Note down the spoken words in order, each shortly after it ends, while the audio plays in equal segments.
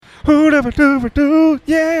Who never do,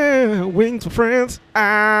 yeah. Wings with friends.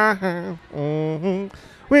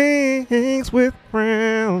 Wings with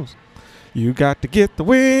friends. You got to get the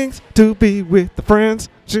wings to be with the friends.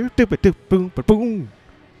 Boom, boom.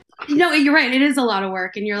 No, you're right. It is a lot of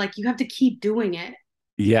work, and you're like, you have to keep doing it.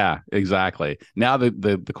 Yeah, exactly. Now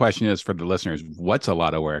the question is for the listeners, what's a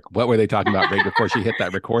lot of work? What were they talking about right before she hit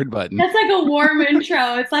that record button? That's like a warm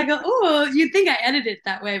intro. It's like, oh, you'd think I edited it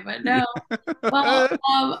that way, but no. Well,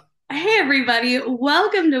 hey everybody,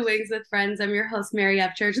 welcome to Wings with Friends. I'm your host, Mary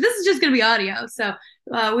F. Church. This is just going to be audio, so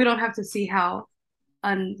we don't have to see how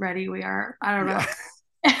unready we are. I don't know.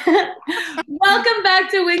 Yeah. Welcome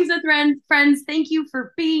back to Wings with Friends. Thank you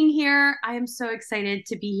for being here. I am so excited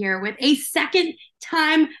to be here with a second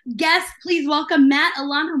time guest. Please welcome Matt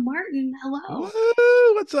Alana Martin. Hello.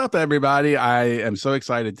 Woo! What's up, everybody? I am so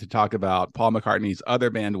excited to talk about Paul McCartney's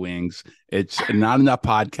other band, Wings. It's not enough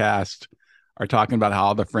podcasts are talking about how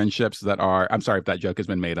all the friendships that are. I'm sorry if that joke has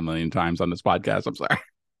been made a million times on this podcast. I'm sorry.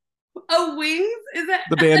 Oh, Wings? Is that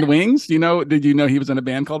The band Wings. Did you know he was in a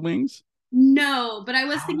band called Wings? No, but I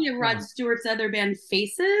was thinking of Rod Stewart's other band,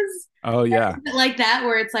 Faces. Oh yeah. Like that,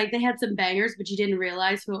 where it's like they had some bangers, but you didn't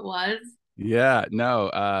realize who it was. Yeah, no,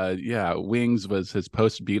 yeah, Wings was his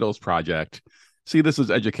post Beatles project. See, this is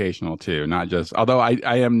educational too, not just, although I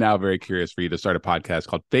am now very curious for you to start a podcast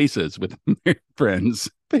called Faces with Friends.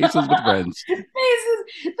 Faces with Friends.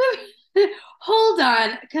 Faces. Hold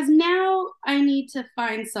on, because now I need to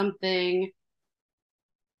find something.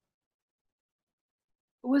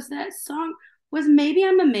 Was that song? Was Maybe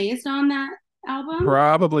I'm Amazed on that album?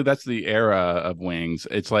 Probably that's the era of Wings.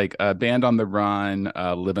 It's like a Band on the Run,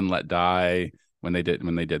 Live and Let Die when they did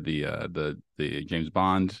the James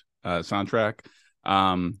Bond soundtrack.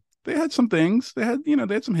 They had some things. They had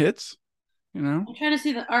some hits. I'm trying to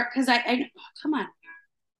see the art because I come on.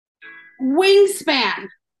 Wingspan.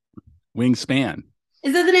 Wingspan.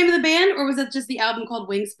 Is that the name of the band, or was it just the album called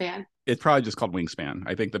Wingspan? It's probably just called Wingspan.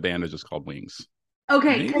 I think the band is just called Wings.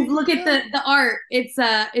 Okay, because look at the art. It's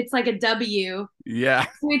like a W. Yeah.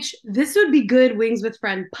 Which this would be good Wings with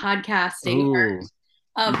Friend podcasting art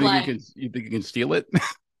of you think you can steal it?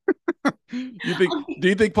 Do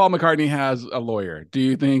you think Paul McCartney has a lawyer? Do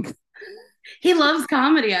you think he loves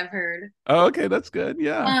comedy? I've heard. Oh, okay, that's good.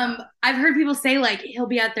 Yeah. I've heard people say like he'll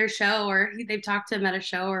be at their show or they've talked to him at a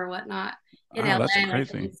show or whatnot in LA. That's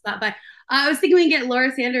crazy. But I was thinking we can get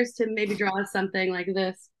Laura Sanders to maybe draw us something like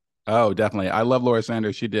this. Oh, definitely. I love Laura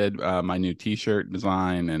Sanders. She did my new T-shirt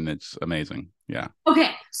design, and it's amazing. Yeah.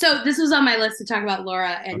 Okay, so this was on my list to talk about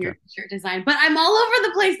Laura and your T-shirt design, but I'm all over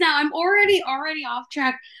the place now. I'm already off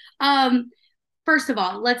track. First of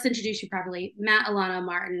all, let's introduce you properly. Matt Alana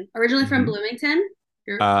Martin, originally from Bloomington.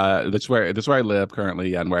 That's where I live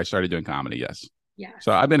currently, and where I started doing comedy. Yes. Yeah.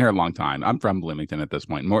 So I've been here a long time. I'm from Bloomington at this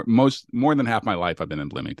point. More than half my life I've been in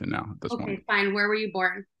Bloomington now at this point. Okay, fine. Where were you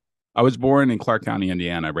born? I was born in Clark County,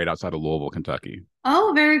 Indiana, right outside of Louisville, Kentucky.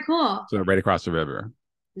 Oh, very cool. So right across the river.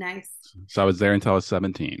 Nice. So I was there until I was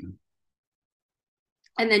 17.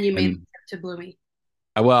 And then you made the trip to Bloomie.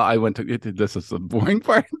 Well, I went to this is the boring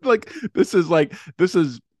part. This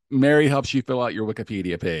is Mary helps you fill out your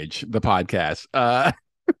Wikipedia page, the podcast.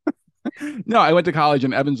 No, I went to college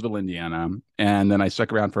in Evansville, Indiana, and then I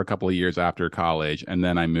stuck around for a couple of years after college, and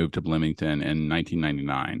then I moved to Bloomington in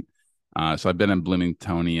 1999. So I've been in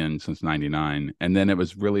Bloomingtonian since 99. And then it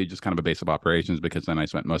was really just kind of a base of operations because then I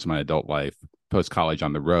spent most of my adult life post-college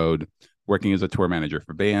on the road, working as a tour manager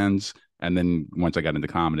for bands. And then once I got into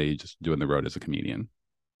comedy, just doing the road as a comedian.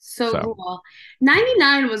 So cool.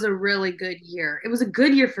 99 was a really good year. It was a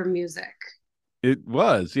good year for music. It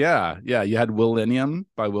was, yeah. Yeah, you had Willennium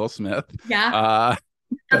by Will Smith. Yeah.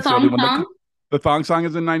 The song? The thong song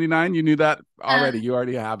is in 99. You knew that already. You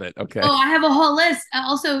already have it. Okay. Oh, I have a whole list.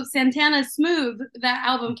 Also, Santana's Smooth, that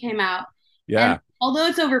album came out. Yeah. And although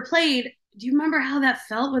it's overplayed, do you remember how that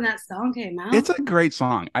felt when that song came out? It's a great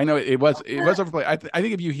song. I know it was overplayed. I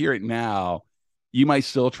think if you hear it now, you might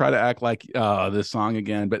still try to act like this song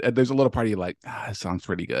again, but there's a little part of you like, this song's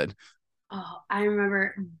pretty good. Oh, I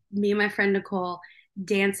remember me and my friend Nicole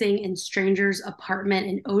dancing in strangers' apartment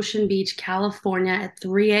in Ocean Beach, California at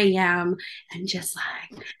 3 a.m. and just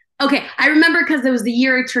like, okay, I remember because it was the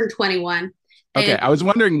year I turned 21. Okay, I was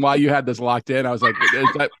wondering why you had this locked in. I was like, is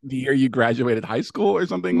that the year you graduated high school or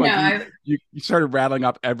something? No, like you started rattling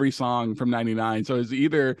up every song from 99. So it's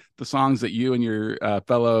either the songs that you and your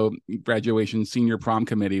fellow graduation senior prom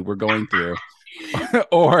committee were going through,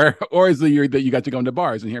 or is the year that you got to go into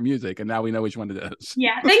bars and hear music, and now we know which one it is.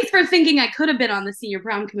 Yeah, thanks for thinking I could have been on the senior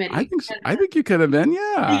prom committee. I think you could have been.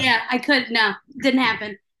 Yeah. Yeah, I could. No, didn't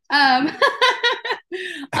happen.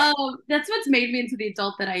 That's what's made me into the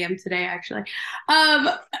adult that I am today, actually. Um,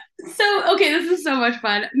 so okay, this is so much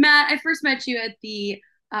fun. Matt, I first met you at the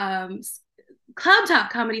Cloud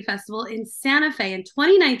Top Comedy Festival in Santa Fe in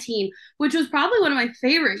 2019, which was probably one of my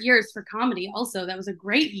favorite years for comedy. Also, that was a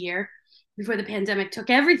great year before the pandemic took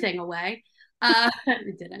everything away.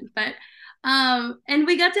 It didn't, but and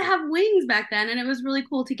we got to have wings back then, and it was really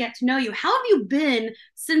cool to get to know you. How have you been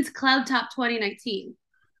since Cloud Top 2019?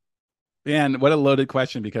 And what a loaded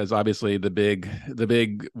question, because obviously the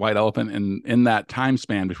big white elephant in that time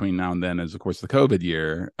span between now and then is, of course, the COVID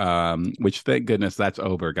year, which thank goodness that's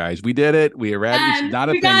over, guys. We did it. We eradicated. It's And not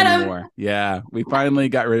a we thing got him. anymore. Yeah, we finally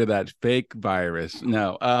got rid of that fake virus.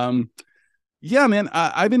 No, yeah, man,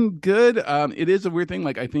 I've been good. It is a weird thing.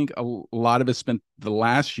 Like, I think a lot of us spent the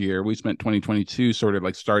last year, we spent 2022 sort of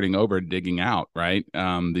like starting over, digging out, right?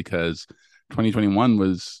 Because 2021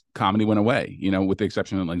 was comedy went away, with the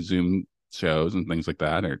exception of like Zoom shows and things like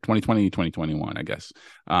that, or 2020, 2021, I guess.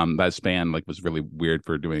 That span like was really weird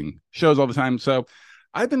for doing shows all the time. So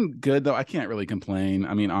I've been good though. I can't really complain.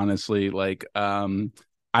 I mean, honestly, like,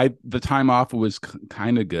 the time off was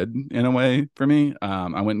kind of good in a way for me.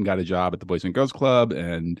 I went and got a job at the Boys and Girls Club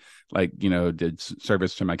and like, did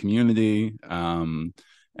service to my community.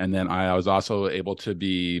 And then I was also able to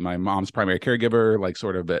be my mom's primary caregiver, like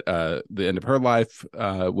sort of at the end of her life,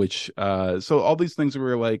 which so all these things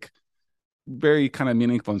were like very kind of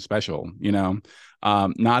meaningful and special,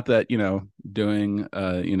 not that, doing,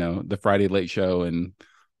 the Friday late show in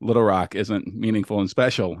Little Rock isn't meaningful and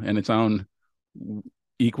special in its own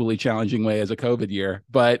equally challenging way as a COVID year,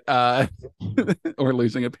 but or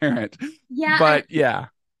losing a parent. Yeah, But yeah.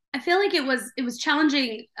 I feel like it was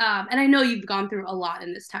challenging, and I know you've gone through a lot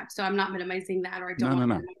in this time, so I'm not minimizing that, or I don't No, want to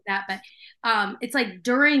no. minimize that. But it's like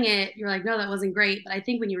during it, you're like, no, that wasn't great. But I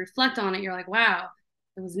think when you reflect on it, you're like, wow,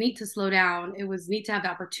 it was neat to slow down. It was neat to have the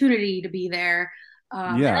opportunity to be there,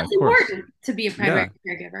 and Yeah, that's of course. important to be a Yeah. primary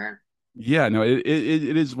caregiver. Yeah, no, it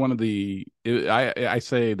is one of I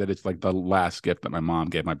say that it's like the last gift that my mom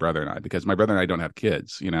gave my brother and I, because my brother and I don't have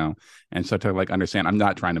kids, and so to like understand, I'm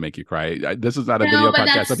not trying to make you cry. This is not a No, video but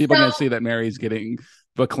podcast, so that's people so. can see that Mary's getting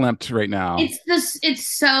verklempt right now. It's this.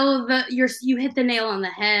 It's so you hit the nail on the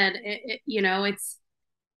head. It's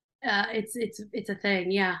a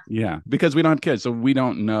thing. Yeah. Yeah, because we don't have kids, so we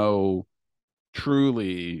don't know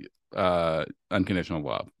truly unconditional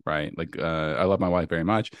love, right? Like, I love my wife very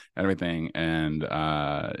much and everything, and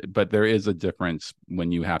but there is a difference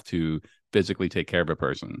when you have to physically take care of a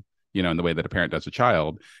person, in the way that a parent does a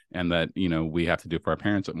child, and that we have to do for our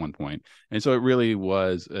parents at one point. And so it really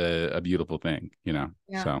was a beautiful thing. Yeah.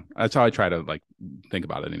 So that's how I try to like think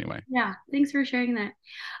about it anyway. Yeah, thanks for sharing that.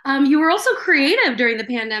 You were also creative during the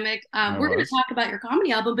pandemic. We're going to talk about your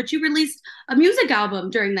comedy album, but you released a music album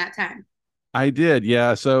during that time. I did,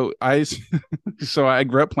 yeah. So I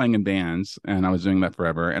grew up playing in bands, and I was doing that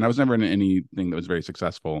forever. And I was never in anything that was very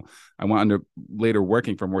successful. I went under later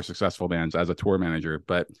working for more successful bands as a tour manager.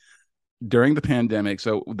 But during the pandemic,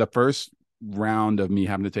 so the first round of me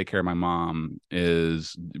having to take care of my mom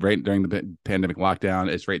is right during the pandemic lockdown.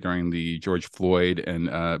 It's right during the George Floyd and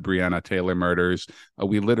Breonna Taylor murders.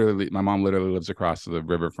 My mom literally lives across the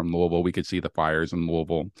river from Louisville. We could see the fires in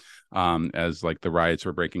Louisville as like the riots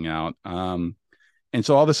were breaking out. And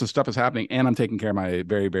so all this stuff is happening, and I'm taking care of my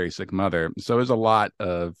very, very sick mother. So there's a lot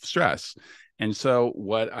of stress. And so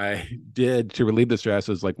what I did to relieve the stress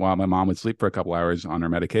is, like, while my mom would sleep for a couple hours on her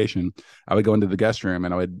medication, I would go into the guest room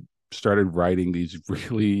and I would started writing these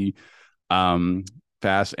really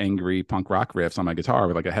fast, angry punk rock riffs on my guitar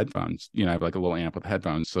with like a headphones. I have like a little amp with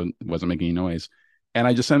headphones, so it wasn't making any noise. And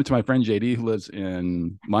I just sent it to my friend JD, who lives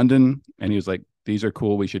in London, and he was like, "These are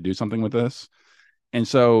cool. We should do something with this." And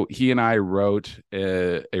so he and I wrote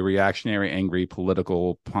a reactionary, angry,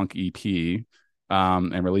 political punk EP,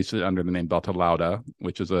 and released it under the name Belta Lauda,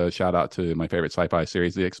 which is a shout out to my favorite sci-fi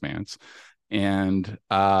series, The Expanse. And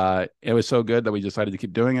it was so good that we decided to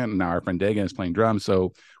keep doing it. And now our friend Dagan is playing drums.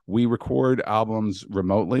 So we record albums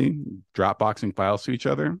remotely, Dropboxing files to each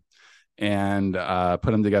other, and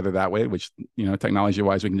put them together that way, which, technology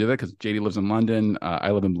wise, we can do that because JD lives in London.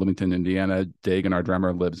 I live in Bloomington, Indiana. Dagan, our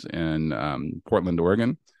drummer, lives in Portland,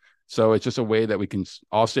 Oregon. So it's just a way that we can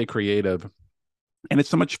all stay creative. And it's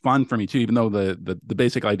so much fun for me too, even though the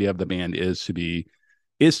basic idea of the band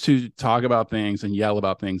is to talk about things and yell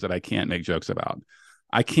about things that I can't make jokes about.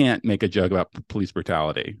 I can't make a joke about police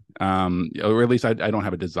brutality, or at least I don't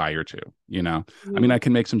have a desire to, I mean, I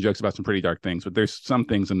can make some jokes about some pretty dark things, but there's some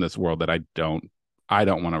things in this world that I don't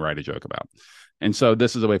want to write a joke about. And so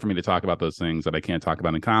this is a way for me to talk about those things that I can't talk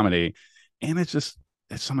about in comedy. And it's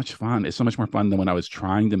so much fun. It's so much more fun than when I was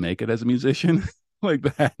trying to make it as a musician. like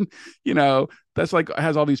that, that's like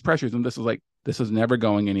has all these pressures. And this is never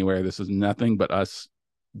going anywhere. This is nothing but us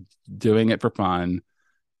doing it for fun.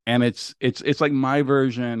 And it's like my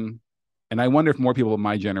version. And I wonder if more people of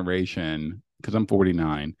my generation, because I'm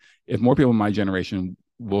 49, if more people in my generation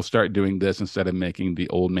will start doing this instead of making the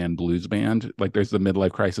old man blues band. Like there's the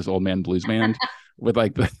midlife crisis old man blues band with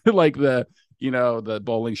like the the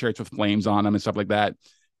bowling shirts with flames on them and stuff like that.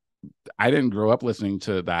 I didn't grow up listening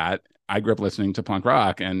to that. I grew up listening to punk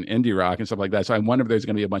rock and indie rock and stuff like that. So I wonder if there's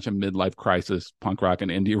going to be a bunch of midlife crisis punk rock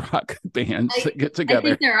and indie rock bands that get together.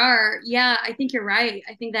 I think there are. Yeah, I think you're right.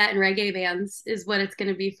 I think that and reggae bands is what it's going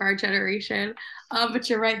to be for our generation. But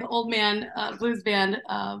you're right. The old man blues band,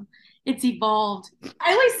 it's evolved.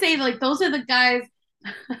 I always say like those are the guys.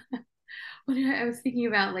 I was thinking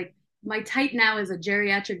about like my type now is a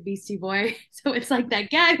geriatric Beastie Boy. So it's like that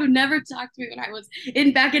guy who never talked to me when I was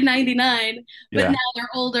back in 99, but now they're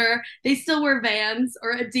older. They still wear Vans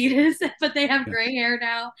or Adidas, but they have gray hair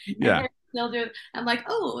now. Yeah. They'll do it. I'm like,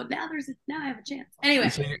 oh, now I have a chance. Anyway.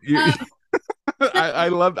 So I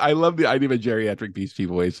love the idea of a geriatric Beastie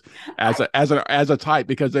Boys as a type,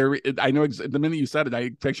 because I know the minute you said it, I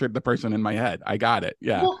pictured the person in my head. I got it.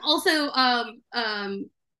 Yeah. Well, also,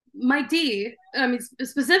 Mike D, I mean,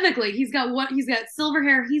 specifically, he's got silver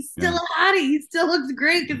hair. He's still a hottie. He still looks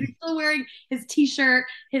great because he's still wearing his t-shirt,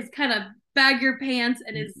 his kind of baggier pants,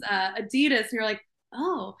 and his Adidas. And you're like,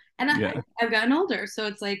 oh, and I've gotten older, so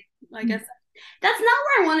it's like, I guess that's not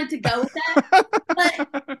where I wanted to go with that.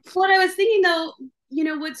 But what I was thinking though,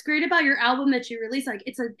 what's great about your album that you released, like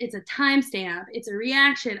it's a timestamp, it's a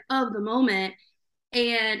reaction of the moment.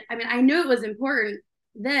 And I mean, I knew it was important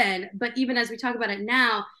then, but even as we talk about it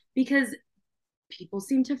now, because people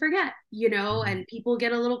seem to forget, and people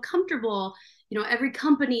get a little comfortable, every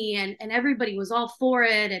company and everybody was all for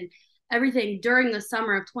it and everything during the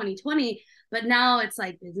summer of 2020. But now it's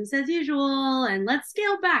like business as usual, and let's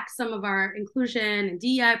scale back some of our inclusion and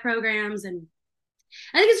DEI programs. And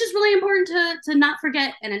I think it's just really important to not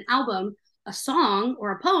forget. And an album, a song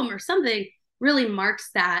or a poem or something really marks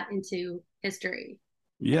that into history.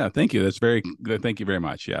 Yeah, thank you. That's very good. Thank you very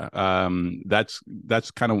much. Yeah.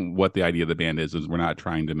 That's kind of what the idea of the band is we're not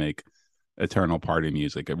trying to make eternal party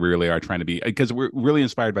music. We really are trying to be, because we're really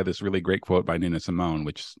inspired by this really great quote by Nina Simone,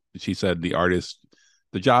 which she said,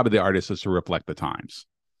 the job of the artist is to reflect the times.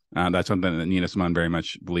 That's something that Nina Simone very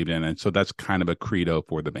much believed in. And so that's kind of a credo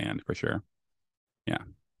for the band for sure. Yeah.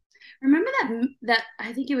 Remember that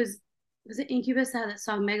I think was it Incubus that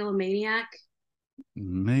song Megalomaniac?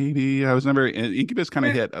 Maybe I was never Incubus kind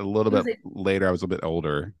of hit a little bit later. I was a bit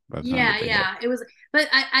older. Yeah, it was. But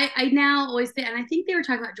I now always think, and I think they were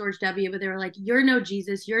talking about George W., but they were like, "You're no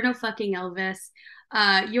Jesus, you're no fucking Elvis,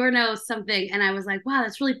 you're no something." And I was like, "Wow,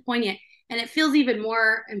 that's really poignant," and it feels even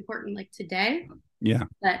more important like today. Yeah.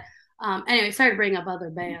 But anyway, sorry to bring up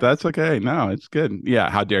other bands. That's okay. No, it's good. Yeah.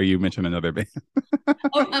 How dare you mention another band?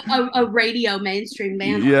 a radio mainstream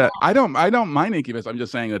band. Yeah. I don't mind Incubus. I'm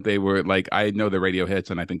just saying that they were like, I know the radio hits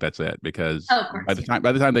and I think that's it, because by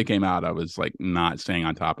the time they came out, I was like not staying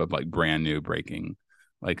on top of like brand new breaking,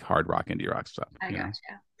 like hard rock, indie rock stuff. I gotcha.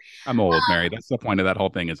 I'm old, Mary. That's the point of that whole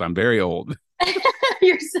thing is I'm very old.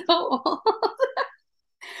 You're so old.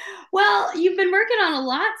 Well, you've been working on a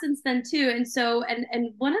lot since then too. And so, and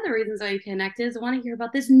one of the reasons why you connected is I want to hear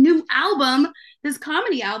about this new album, this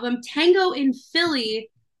comedy album, Tango in Philly.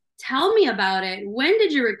 Tell me about it. When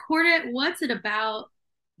did you record it? What's it about?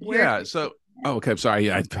 Okay. I'm sorry.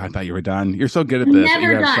 I thought you were done. You're so good at this.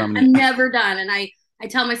 I'm never done. And I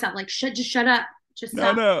tell myself like, just shut up. Just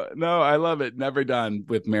stop. No. I love it. Never done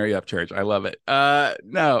with Mary Upchurch. I love it.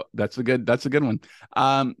 No, that's a good one.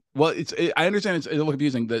 Well, I understand it's a little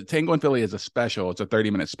confusing. The Tango in Philly is a special. It's a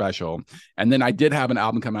 30-minute special. And then I did have an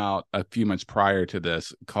album come out a few months prior to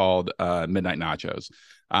this called Midnight Nachos.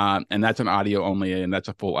 And that's an audio only, and that's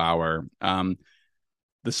a full hour.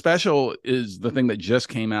 The special is the thing that just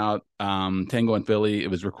came out, Tango in Philly.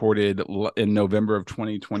 It was recorded in November of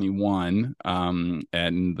 2021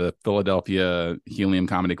 at the Philadelphia Helium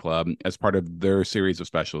Comedy Club as part of their series of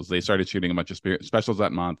specials. They started shooting a bunch of specials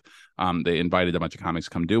that month. They invited a bunch of comics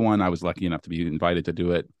to come do one. I was lucky enough to be invited to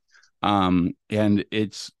do it. And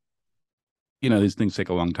it's, these things take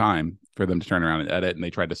a long time for them to turn around and edit. And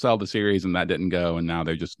they tried to sell the series and that didn't go. And now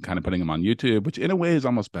they're just kind of putting them on YouTube, which in a way is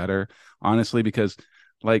almost better, honestly, because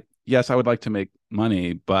like, yes, I would like to make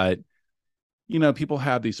money, but people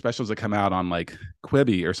have these specials that come out on like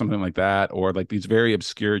Quibi or something like that, or like these very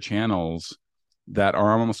obscure channels that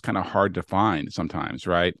are almost kind of hard to find sometimes,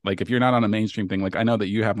 right? Like if you're not on a mainstream thing, like I know that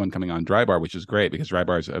you have one coming on Dry Bar, which is great because Dry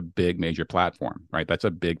Bar is a big major platform, right? That's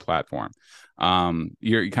a big platform.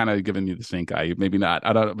 You're kind of giving me the stink eye, maybe not.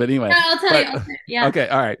 I don't know, but anyway. Yeah, I'll tell you. Yeah. Okay,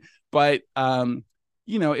 all right. But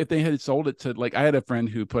if they had sold it to, like, I had a friend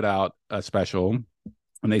who put out a special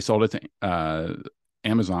and they sold it to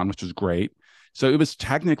Amazon, which was great. So it was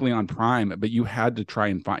technically on Prime, but you had to try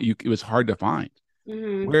and find it was hard to find.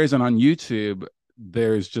 Mm-hmm. Whereas on YouTube,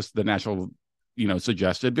 there's just the natural,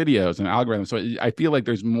 suggested videos and algorithms. So I feel like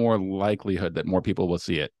there's more likelihood that more people will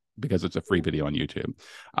see it because it's a free video on YouTube.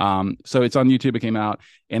 So it's on YouTube. It came out,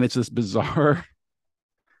 and it's this bizarre.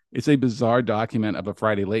 It's a bizarre document of a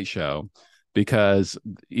Friday Late Show, because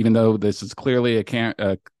even though this is clearly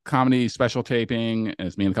a comedy special taping, and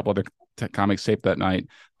it's me and a couple other comics taped that night,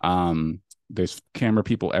 there's camera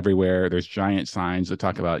people everywhere. There's giant signs that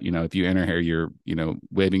talk about, if you enter here, you're,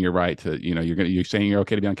 waiving your right to, you're saying you're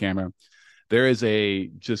okay to be on camera. There is a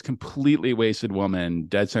just completely wasted woman,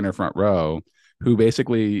 dead center front row, who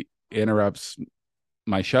basically interrupts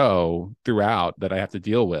my show throughout that I have to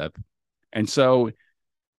deal with. And so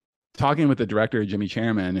talking with the director, Jimmy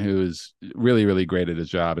Chairman, who is really, really great at his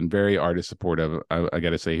job and very artist supportive, I got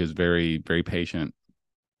to say, he's very, very patient.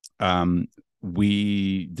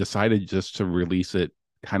 We decided just to release it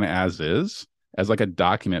kind of as is, as like a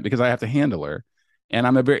document, because I have to handle her. And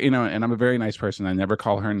I'm a very, and I'm a very nice person. I never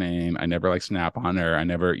call her name. I never like snap on her. I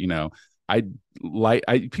never, I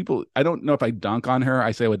don't know if I dunk on her.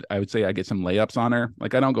 I would say I get some layups on her.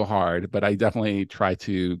 Like, I don't go hard, but I definitely try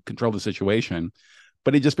to control the situation.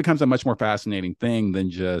 But it just becomes a much more fascinating thing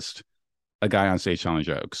than just a guy on stage telling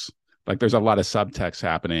jokes. Like, there's a lot of subtext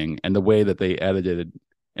happening, and the way that they edited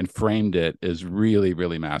and framed it is really,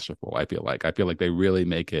 really masterful. I feel like they really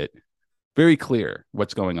make it very clear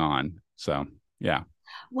what's going on. So, yeah.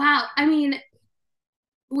 Wow. I mean,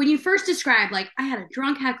 when you first described, like, I had a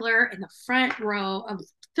drunk heckler in the front row of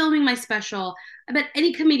filming my special, I bet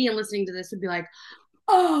any comedian listening to this would be like,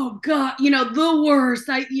 oh God, the worst.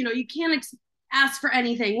 You can't ask for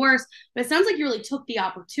anything worse. But it sounds like you really took the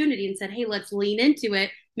opportunity and said, hey, let's lean into it.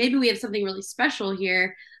 Maybe we have something really special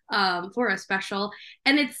here for a special.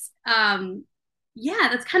 And it's,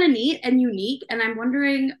 that's kind of neat and unique. And I'm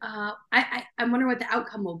wondering, I'm wondering what the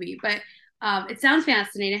outcome will be. But it sounds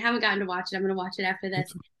fascinating. I haven't gotten to watch it. I'm going to watch it after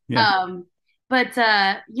this. Yeah.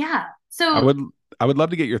 So I would love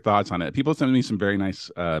to get your thoughts on it. People send me some very nice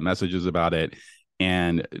messages about it.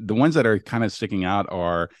 And the ones that are kind of sticking out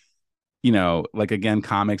are, like, again,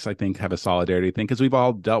 comics, I think, have a solidarity thing, because we've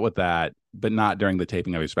all dealt with that, but not during the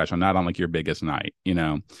taping of your special, not on like your biggest night,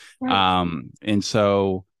 Right. And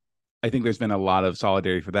so I think there's been a lot of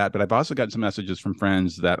solidarity for that. But I've also gotten some messages from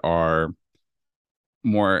friends that are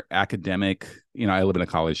more academic. I live in a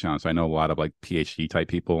college town, so I know a lot of like PhD type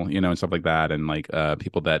people, and stuff like that, and like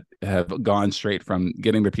people that have gone straight from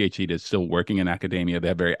getting their PhD to still working in academia. They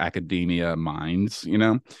have very academia minds,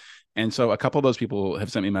 And so a couple of those people have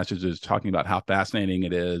sent me messages talking about how fascinating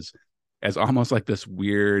it is as almost like this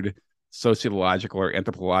weird sociological or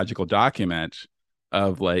anthropological document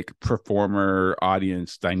of like performer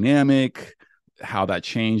audience dynamic, how that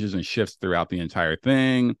changes and shifts throughout the entire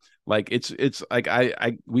thing. Like, it's like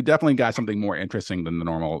we definitely got something more interesting than the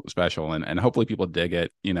normal special, and hopefully people dig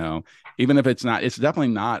it, even if it's definitely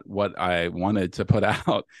not what I wanted to put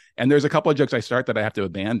out. And there's a couple of jokes I start that I have to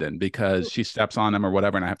abandon because she steps on them or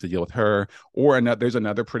whatever, and I have to deal with her. Or there's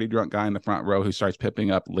another pretty drunk guy in the front row who starts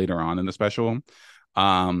pipping up later on in the special,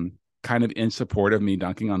 kind of in support of me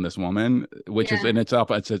dunking on this woman, which is in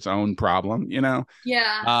itself, it's its own problem,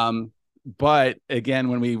 Yeah. But again,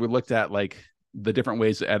 when we looked at like the different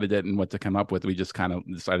ways to edit it and what to come up with, we just kind of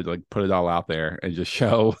decided to like put it all out there and just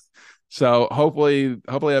show. So hopefully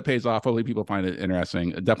that pays off. Hopefully people find it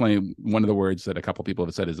interesting. Definitely one of the words that a couple people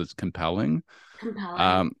have said is it's compelling.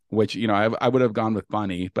 Which, I would have gone with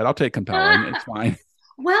funny, but I'll take compelling. It's fine.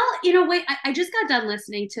 Well, wait, I just got done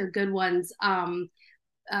listening to a good one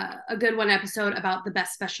episode about the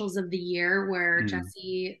best specials of the year, where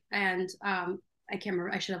Jesse and I can't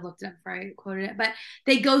remember, I should have looked it up before I quoted it, but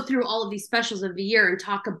they go through all of these specials of the year and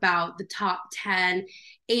talk about the top 10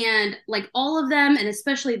 and like all of them, and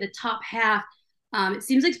especially the top half. It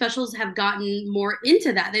seems like specials have gotten more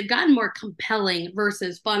into that. They've gotten more compelling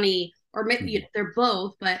versus funny, or maybe they're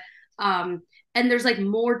both, but and there's like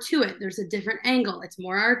more to it. There's a different angle. It's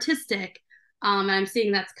more artistic. And I'm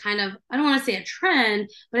seeing that's kind of, I don't want to say a trend,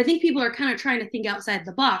 but I think people are kind of trying to think outside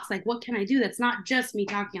the box. Like, what can I do that's not just me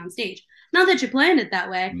talking on stage? Not that you planned it that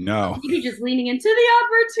way. No. Maybe just leaning into the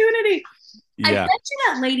opportunity. Yeah. I bet you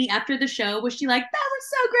that lady after the show, was she like, that was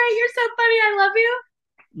so great. You're so funny. I love you.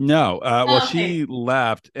 No, well, Oh, okay. she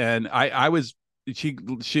left, and I was she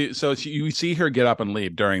you see her get up and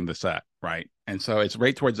leave during the set, right? And so it's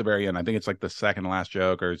right towards the very end. I think it's like the second to last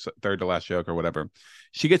joke or third to last joke or whatever.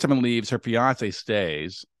 She gets up and leaves. Her fiance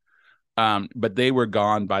stays, but they were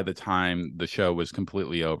gone by the time the show was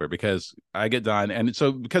completely over because I get done, and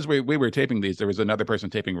so because we were taping these, there was another person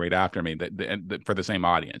taping right after me that for the same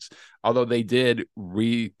audience. Although they did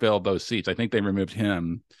refill those seats, I think they removed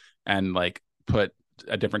him and like put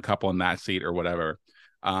a different couple in that seat or whatever.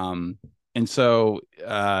 Um, and so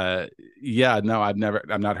yeah, no, I've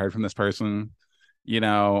not heard from this person.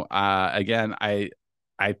 Again, I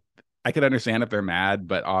I could understand if they're mad,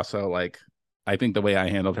 but also like I think the way I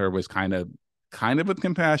handled her was kind of with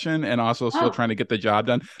compassion and also still Oh, trying to get the job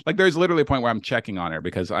done. Like there's literally a point where I'm checking on her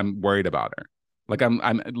because I'm worried about her. Like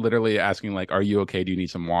I'm literally asking like, are you okay? Do you need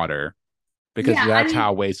some water? Because yeah. I that's mean,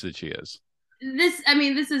 how wasted she is.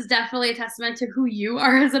 this is definitely a testament to who you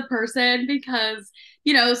are as a person because,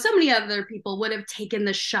 so many other people would have taken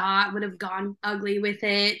the shot, would have gone ugly with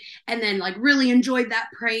it, and then like really enjoyed that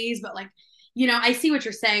praise. But like, I see what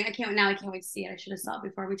you're saying. I can't wait to see it. I should have saw it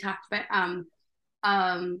before we talked, but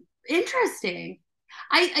interesting.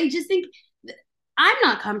 I just think I'm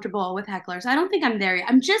not comfortable with hecklers. I don't think I'm there yet.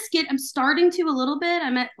 I'm starting to a little bit.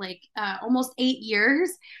 I'm at like almost 8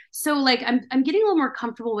 years. So like I'm getting a little more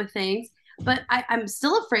comfortable with things, but I'm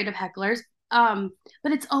still afraid of hecklers.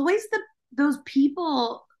 But it's always those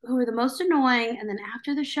people who are the most annoying, and then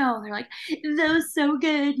after the show, they're like, "That was so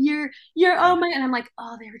good. You're oh Right. my," and I'm like,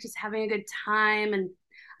 "Oh, they were just having a good time." And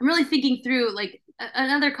I'm really thinking through like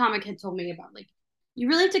another comic had told me about like you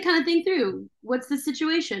really have to kind of think through what's the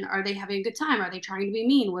situation. Are they having a good time? Are they trying to be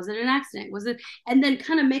mean? Was it an accident? Was it, and then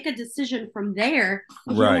kind of make a decision from there.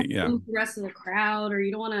 Like you don't want Right. to Yeah. lose the rest of the crowd, or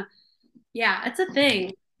you don't want to. Yeah, it's a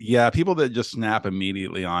thing. Yeah, people that just snap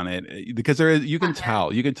immediately on it because there is you can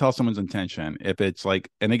tell someone's intention if it's like,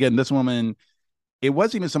 and again, this woman, it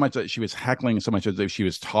wasn't even so much that she was heckling so much as if she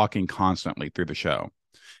was talking constantly through the show,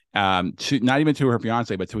 to not even to her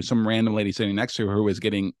fiance but to some random lady sitting next to her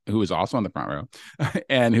who was also on the front row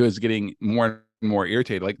and who was getting more and more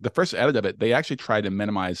irritated. Like the first edit of it, they actually tried to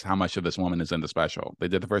minimize how much of this woman is in the special. They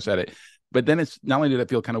did the first edit, but then it's not only did it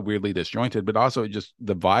feel kind of weirdly disjointed, but also just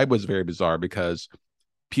the vibe was very bizarre because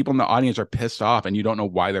people in the audience are pissed off and you don't know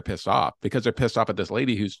why they're pissed off because they're pissed off at this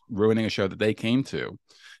lady who's ruining a show that they came to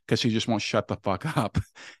because she just won't shut the fuck up.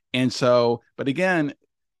 And so, but again,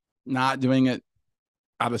 not doing it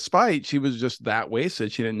out of spite, she was just that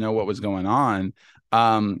wasted. She didn't know what was going on.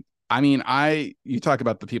 I mean, you talk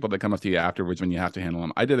about the people that come up to you afterwards when you have to handle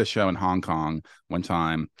them. I did a show in Hong Kong one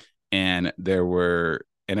time, and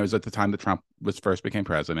and it was at the time that Trump was first became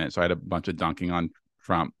president. So I had a bunch of dunking on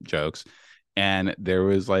Trump jokes, and there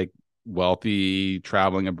was like wealthy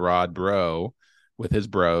traveling abroad bro with his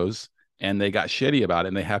bros, and they got shitty about it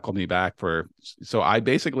and they heckled me back so I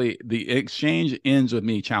basically, the exchange ends with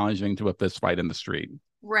me challenging to a fist fight in the street.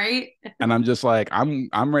 Right? And I'm just like, I'm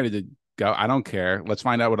ready to go. I don't care. Let's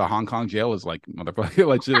find out what a Hong Kong jail is like, motherfucker.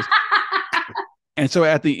 Let's just. And so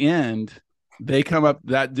at the end,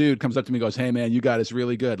 that dude comes up to me and goes, "Hey man, you got us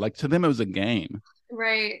really good." Like to them, it was a game.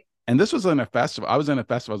 Right. And this was in a festival. I was in a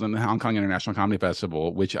festival, I was in the Hong Kong International Comedy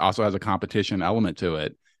Festival, which also has a competition element to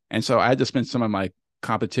it. And so I had to spend some of my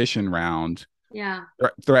competition round Yeah.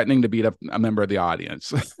 threatening to beat up a member of the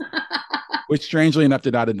audience, which strangely enough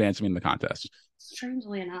did not advance me in the contest.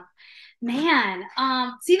 Strangely enough. Man,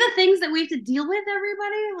 see the things that we have to deal with,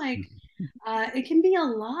 everybody? Like, it can be a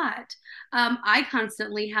lot. I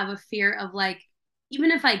constantly have a fear of like,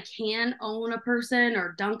 even if I can own a person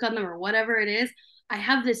or dunk on them or whatever it is, I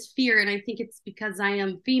have this fear, and I think it's because I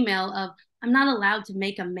am female of I'm not allowed to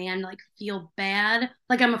make a man like feel bad.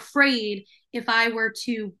 Like I'm afraid if I were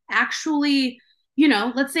to actually,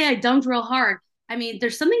 let's say I dunked real hard. I mean,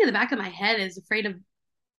 there's something in the back of my head is afraid of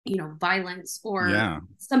violence or Yeah.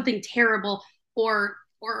 something terrible, or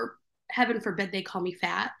heaven forbid they call me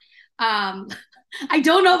fat. um I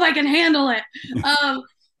don't know if I can handle it.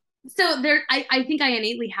 So I think I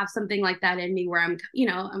innately have something like that in me where I'm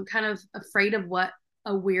kind of afraid of what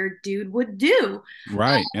a weird dude would do.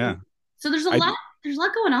 Right. Yeah. So I there's a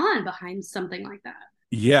lot going on behind something like that.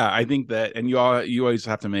 Yeah, I think that, and you always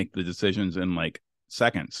have to make the decisions in like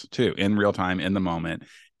seconds too, in real time, in the moment.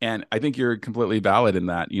 And I think you're completely valid in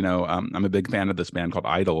that. I'm a big fan of this band called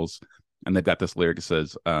Idols, and they've got this lyric that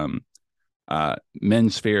says,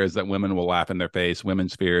 "Men's fear is that women will laugh in their face.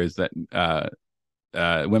 Women's fear is that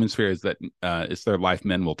it's their life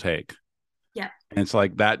men will take." Yeah. And it's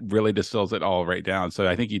like that really distills it all right down. So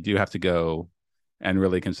I think you do have to go and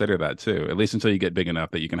really consider that too, at least until you get big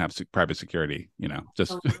enough that you can have private security,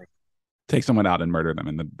 just Totally. take someone out and murder them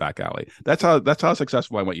in the back alley. That's how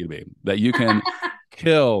successful I want you to be. That you can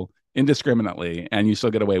kill indiscriminately and you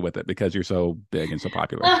still get away with it because you're so big and so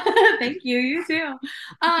popular. Thank you. You too.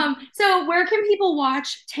 So where can people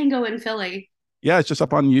watch Tango in Philly? Yeah, it's just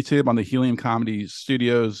up on YouTube on the Helium Comedy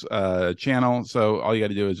Studios channel. So all you got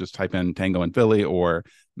to do is just type in Tango in Philly or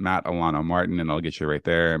Matt Alano Martin, and I'll get you right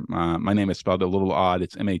there. My name is spelled a little odd.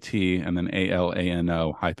 It's M-A-T and then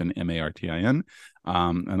A-L-A-N-O hyphen M-A-R-T-I-N.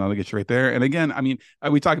 And I'll get you right there. And again, I mean,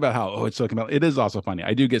 we talk about how, it's so compelling. It is also funny.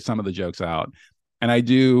 I do get some of the jokes out. And I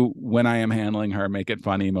do, when I am handling her, make it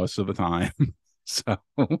funny most of the time. So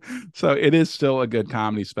it is still a good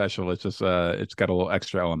comedy special. It's just it's got a little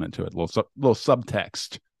extra element to it, little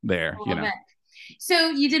subtext there, you know. It. So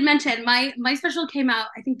you did mention my special came out,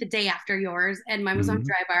 I think, the day after yours, and mine was on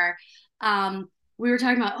Dry Bar. We were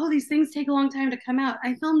talking about, these things take a long time to come out.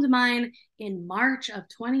 I filmed mine in March of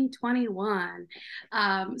 2021.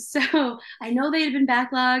 So I know they had been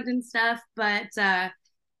backlogged and stuff, but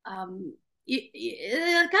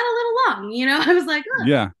it got a little long, you know. I was like,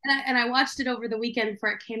 yeah. And I watched it over the weekend before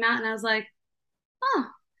it came out, and I was like,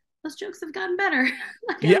 those jokes have gotten better.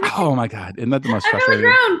 Yeah. Oh my God. Isn't that the most frustrating?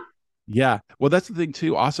 Really grown. Yeah. Well, that's the thing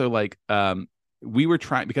too. Also, like, we were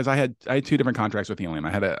trying, because I had two different contracts with Helium.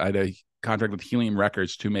 I had a contract with Helium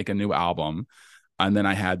Records to make a new album, and then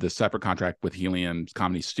I had this separate contract with Helium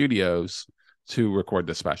Comedy Studios to record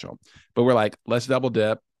the special. But we're like, let's double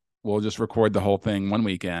dip. We'll just record the whole thing one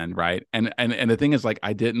weekend, right? And the thing is, like,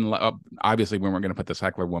 I didn't obviously we weren't going to put this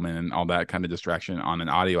heckler woman and all that kind of distraction on an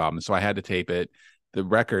audio album, so I had to tape it. The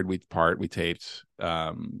record we taped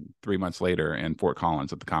 3 months later in Fort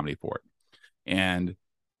Collins at the Comedy Fort, and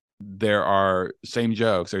there are same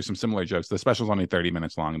jokes. There's some similar jokes. The special's only 30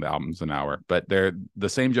 minutes long, and the album's an hour, but they're the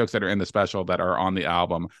same jokes that are in the special that are on the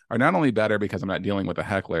album are not only better because I'm not dealing with a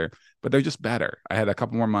heckler, but they're just better. I had a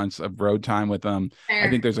couple more months of road time with them. Fair. I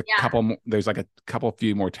think there's a couple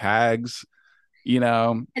few more tags, you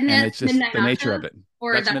know, and it's just Midnight the nature of it.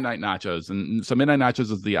 That's Midnight Nachos. And so Midnight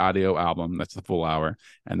Nachos is the audio album. That's the full hour.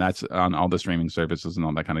 And that's on all the streaming services and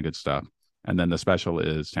all that kind of good stuff. And then the special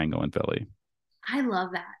is Tango in Philly. I love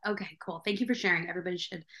that. Okay, cool. Thank you for sharing. Everybody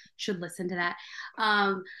should listen to that.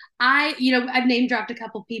 I've name dropped a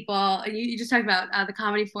couple people. You just talked about the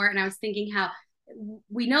Comedy Fort, and I was thinking how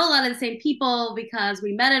we know a lot of the same people because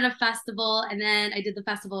we met at a festival, and then I did the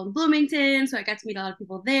festival in Bloomington, so I got to meet a lot of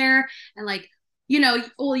people there. And like, you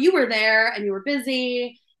were there and you were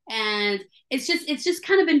busy, and it's just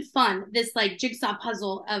kind of been fun, this like jigsaw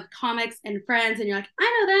puzzle of comics and friends, and you're like,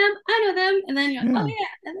 I know them, and then you're like, oh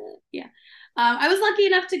yeah, yeah. I was lucky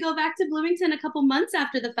enough to go back to Bloomington a couple months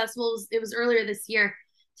after the festival. It was earlier this year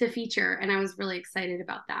to feature, and I was really excited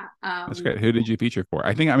about that. That's great. Who did you feature for?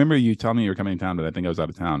 I remember you telling me you were coming to town, but I think I was out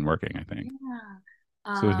of town working, I think.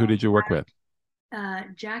 Yeah. So who did you work with?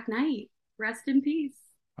 Jack Knight. Rest in peace.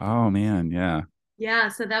 Oh man, yeah. Yeah,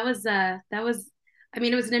 so that was I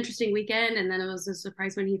mean, it was an interesting weekend, and then it was a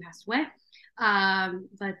surprise when he passed away.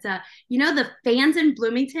 But the fans in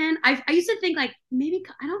Bloomington, I used to think like, maybe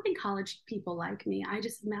I don't think college people like me. I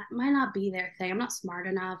just might not be their thing. I'm not smart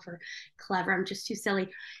enough or clever. I'm just too silly.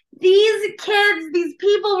 These kids, these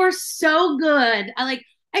people were so good. I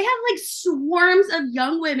have like swarms of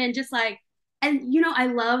young women just like, and I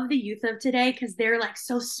love the youth of today because they're like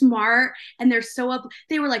so smart and they're so up.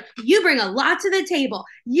 They were like, you bring a lot to the table.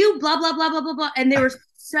 You blah, blah, blah, blah, blah, blah. And they were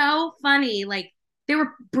so funny. Like, they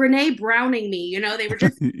were Brene Browning me, they were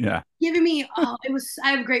just giving me, I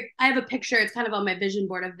have a picture. It's kind of on my vision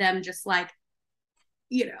board of them just like,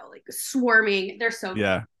 like swarming. They're so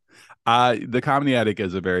good. The Comedy Attic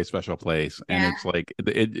is a very special place, and it's like,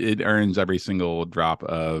 it earns every single drop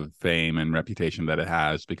of fame and reputation that it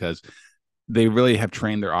has because they really have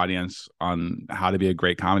trained their audience on how to be a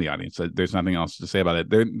great comedy audience. There's nothing else to say about it.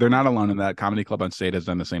 They're not alone in that. Comedy Club on State has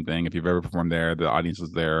done the same thing. If you've ever performed there, the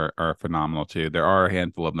audiences there are phenomenal too. There are a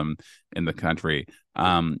handful of them in the country.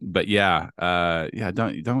 But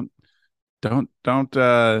don't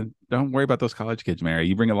worry about those college kids, Mary.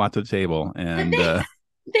 You bring a lot to the table, and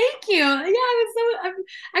thank you. Yeah,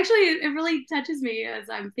 actually, it really touches me as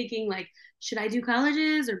I'm thinking like, should I do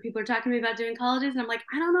colleges? Or people are talking to me about doing colleges, and I'm like,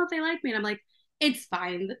 I don't know if they like me. And I'm like, it's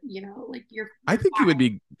fine, like you're I think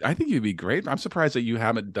you'd be great. I'm surprised that you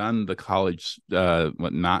haven't done the college not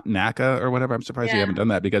NACA or whatever. I'm surprised you haven't done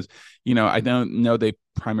that because I don't know, they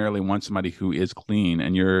primarily want somebody who is clean,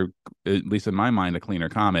 and you're, at least in my mind, a cleaner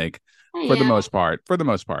comic for the most part.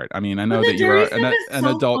 I mean, I know that you're an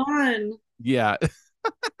adult. Fun. Yeah.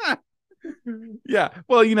 Yeah.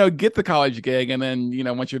 Well, get the college gig, and then,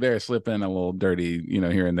 once you're there, slip in a little dirty,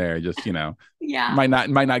 here and there. Just, Yeah. might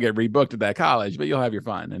not get rebooked at that college, but you'll have your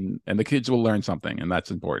fun, and the kids will learn something, and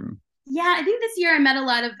that's important. Yeah, I think this year I met a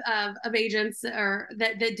lot of agents or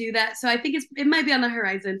that do that. So I think it might be on the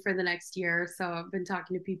horizon for the next year. So I've been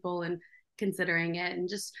talking to people and considering it and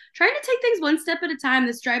just trying to take things one step at a time.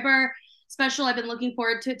 This dry bar special, I've been looking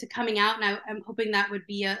forward to coming out, and I'm hoping that would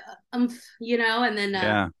be a and then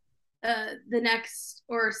Yeah. the next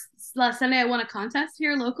or last Sunday I won a contest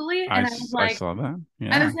here locally, and I was I like, saw that. I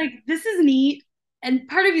Yeah. was like, this is neat. And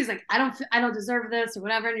part of you is like, I don't deserve this or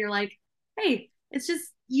whatever. And you're like, hey, it's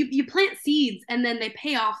just you plant seeds and then they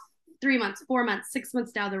pay off 3 months, 4 months, 6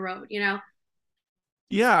 months down the road,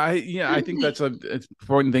 Yeah, I think that's it's an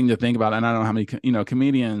important thing to think about. And I don't know how many,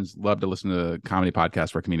 comedians love to listen to comedy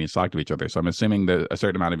podcasts where comedians talk to each other. So I'm assuming that a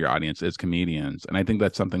certain amount of your audience is comedians. And I think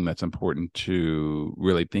that's something that's important to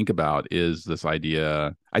really think about is this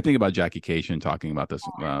idea. I think about Jackie Cation talking about this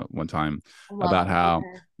one time about how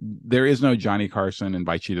there is no Johnny Carson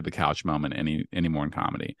invite you to the couch moment anymore in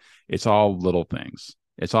comedy. It's all little things.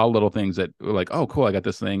 It's all little things that we're like, oh, cool, I got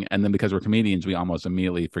this thing. And then because we're comedians, we almost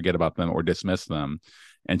immediately forget about them or dismiss them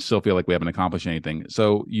and still feel like we haven't accomplished anything.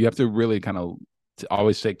 So you have to really kind of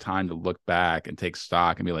always take time to look back and take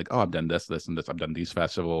stock and be like, oh, I've done this, this, and this. I've done these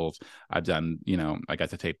festivals. I've done, I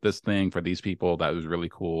got to tape this thing for these people. That was really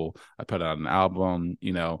cool. I put out an album,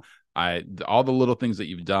 all the little things that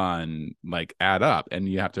you've done like add up, and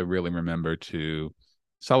you have to really remember to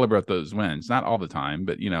celebrate those wins. Not all the time,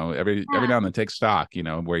 but every now and then take stock,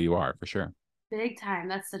 where you are for sure. Big time.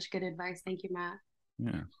 That's such good advice. Thank you, Matt.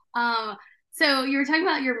 Yeah. So you were talking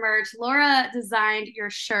about your merch. Laura designed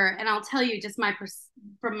your shirt, and I'll tell you just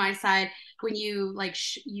from my side, when you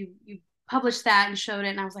you published that and showed it,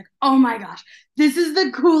 and I was like, oh my gosh, this is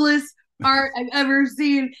the coolest art I've ever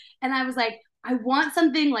seen. And I was like, I want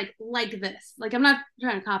something like this. Like, I'm not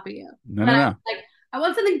trying to copy you. No. I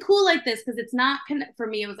want something cool like this because it's not for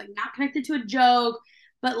me. It was like not connected to a joke,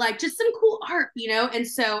 but like just some cool art, And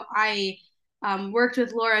so I worked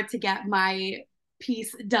with Laura to get my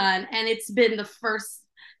piece done, and it's been the first.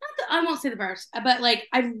 I won't say the first, but like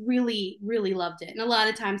I really, really loved it. And a lot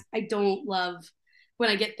of times I don't love when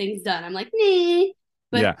I get things done. I'm like, nah.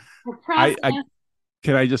 But yeah, the process.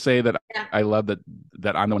 Can I just say that Yeah. I love that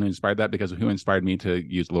I'm the one who inspired that, because who inspired me to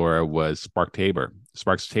use Laura was Spark Tabor.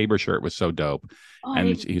 Spark's Tabor shirt was so dope. And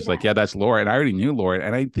he's like, yeah, that's Laura. And I already knew Laura.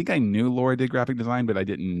 And I think I knew Laura did graphic design, but I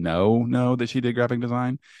didn't know that she did graphic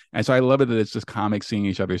design. And so I love it that it's just comics seeing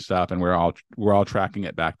each other's stuff, and we're all tracing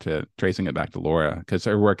it back to Laura, because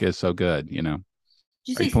her work is so good, Did you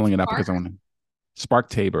Are say you pulling it up Spark? because I want to? Spark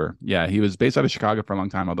Tabor. Yeah, he was based out of Chicago for a long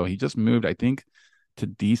time, although he just moved, I think, to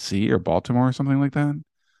DC or Baltimore or something like that.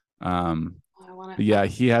 But yeah,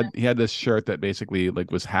 he had this shirt that basically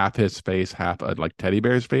like was half his face, half a like teddy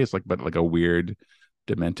bear's face, but like a weird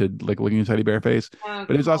demented like looking teddy bear face.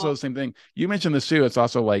 But it's also the same thing. You mentioned this too. It's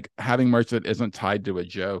also like having merch that isn't tied to a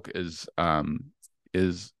joke is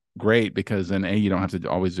great, because then you don't have to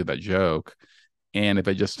always do that joke, and if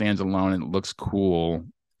it just stands alone and it looks cool.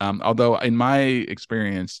 Although in my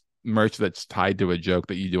experience, merch that's tied to a joke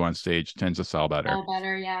that you do on stage tends to sell better.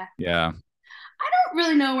 Yeah. Yeah. I don't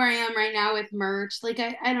really know where I am right now with merch. Like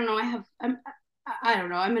I don't know. I don't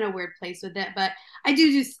know. I'm in a weird place with it, but I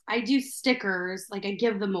do stickers. Like I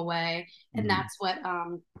give them away, and that's what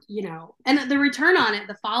and the return on it,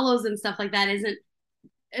 the follows and stuff like that isn't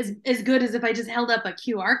as good as if I just held up a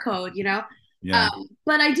QR code, Yeah.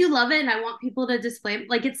 But I do love it, and I want people to display,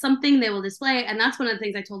 like it's something they will display. And that's one of the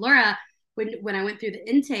things I told Laura when I went through the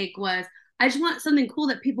intake was, I just want something cool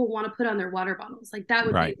that people want to put on their water bottles. Like that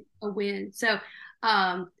would be a win. So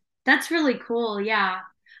that's really cool. Yeah.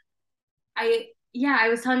 I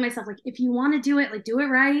was telling myself, like, if you want to do it, like do it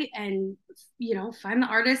right, and find the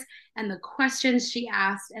artist. And the questions she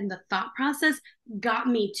asked and the thought process got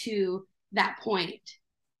me to that point.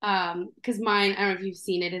 Because mine, I don't know if you've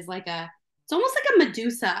seen it, is like it's almost like a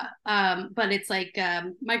Medusa, but it's like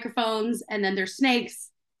microphones, and then there's snakes.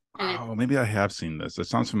 Oh, maybe I have seen this. It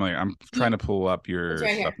sounds familiar. I'm trying to pull up your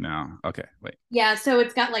stuff now. Okay, wait. Yeah, so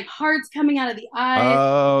it's got like hearts coming out of the eyes.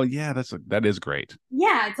 Oh, yeah, that is great.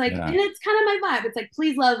 Yeah, it's like, and it's kind of my vibe. It's like,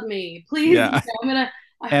 please love me, please. Yeah. I'm gonna.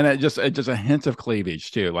 And it just a hint of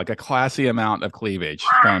cleavage too, like a classy amount of cleavage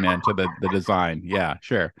thrown into the design. Yeah,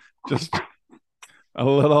 sure, just a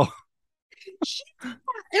little.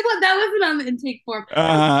 That wasn't on the intake form.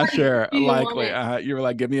 Sure, likely. You were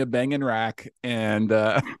like, give me a banging rack, and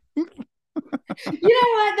you know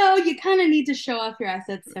what though, you kind of need to show off your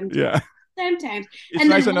assets sometimes. Yeah. Sometimes. It's And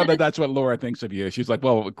nice then to know that that's what Laura thinks of you. She's like,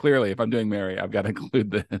 well, clearly, if I'm doing Mary, I've got to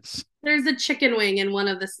include this. there's a chicken wing in one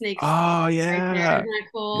of the snakes Oh right there. yeah, Isn't that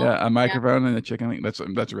cool? yeah, a microphone and a chicken wing.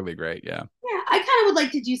 That's really great. Yeah. Yeah, I kind of would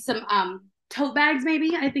like to do some tote bags.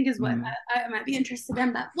 Maybe I think is what Mhm. I might be interested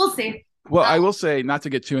in, but we'll see. Well, I will say, not to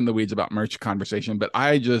get too in the weeds about merch conversation, but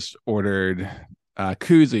I just ordered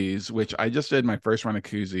koozies, which I just did my first run of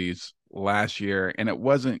koozies last year, and it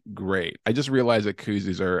wasn't great. I just realized that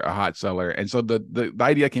koozies are a hot seller, and so the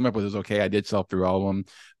idea I came up with is okay. I did sell through all of them.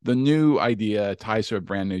 The new idea ties to a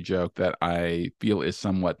brand new joke that I feel is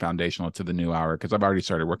somewhat foundational to the new hour because I've already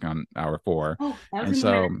started working on hour 4, Oh, that and was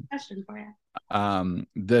so my next question for you.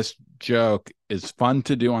 this joke is fun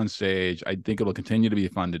to do on stage. I think it'll continue to be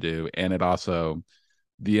fun to do, and it also,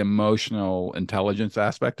 the emotional intelligence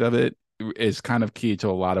aspect of it is kind of key to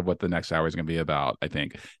a lot of what the next hour is going to be about, I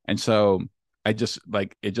think. And so I just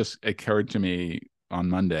like, it just occurred to me on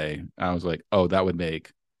Monday. I was like, oh, that would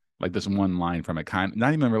make like this one line from it, kind,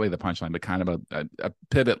 not even really the punchline, but kind of a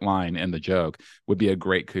pivot line in the joke would be a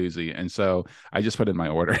great koozie. And so I just put in my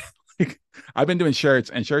order. I've been doing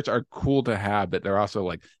shirts, and shirts are cool to have, but they're also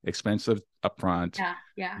like expensive up front.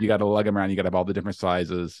 Yeah. You got to lug them around. You got to have all the different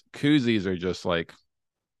sizes. Koozies are just like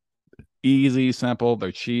easy, simple.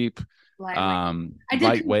 They're cheap, I did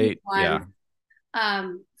lightweight. one,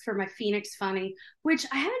 for my Phoenix Funny, which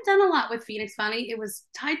I haven't done a lot with Phoenix Funny. It was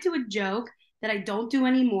tied to a joke that I don't do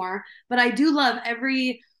anymore, but I do love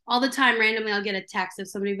all the time randomly I'll get a text of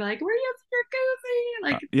somebody be like, where are you your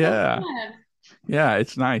koozie? Like, yeah. So yeah,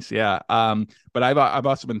 it's nice. Yeah. But I've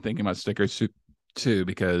also been thinking about stickers too,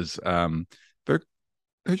 because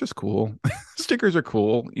they're just cool. Stickers are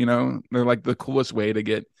cool, they're like the coolest way to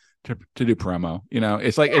get to do promo.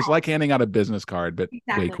 It's like handing out a business card, but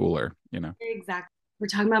way cooler, Exactly. We're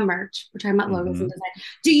talking about merch. We're talking about logos Mhm. and design.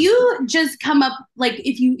 Do you just come up, like,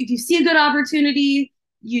 if you see a good opportunity,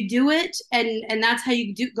 you do it, and that's how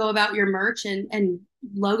you go about your merch and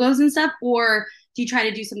logos and stuff? Or do you try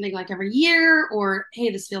to do something like every year, or hey,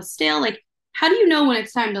 this feels stale? Like, how do you know when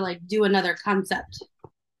it's time to like do another concept?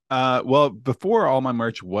 Well, before, all my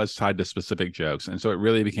merch was tied to specific jokes, and so it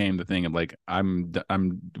really became the thing of like, I'm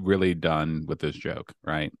really done with this joke,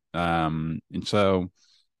 right? And so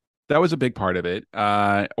that was a big part of it.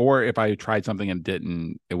 Or if I tried something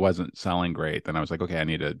and it wasn't selling great, then I was like, okay, I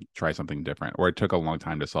need to try something different. Or it took a long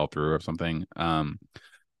time to sell through or something.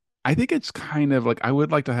 I think it's kind of like, I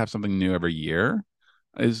would like to have something new every year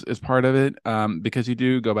is part of it, because you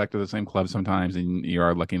do go back to the same club sometimes, and you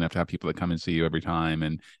are lucky enough to have people that come and see you every time,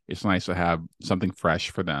 and it's nice to have something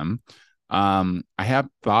fresh for them. I have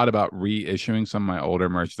thought about reissuing some of my older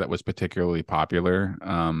merch that was particularly popular.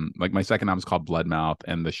 Like my second album is called Bloodmouth,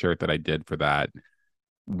 and the shirt that I did for that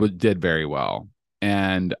did very well.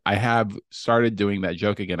 And I have started doing that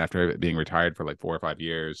joke again after being retired for like 4 or 5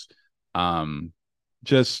 years.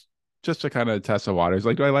 Just to kind of test the waters.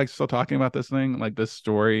 Like, do I like still talking about this thing, like this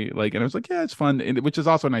story? Like, and I was like, yeah, it's fun. Which is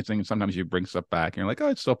also a nice thing. Sometimes you bring stuff back and you're like, oh,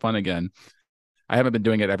 it's still fun again. I haven't been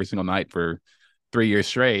doing it every single night for 3 years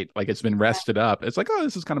straight. Like, it's been rested up. It's like, oh,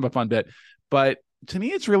 this is kind of a fun bit. But to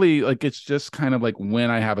me, it's really like, it's just kind of like when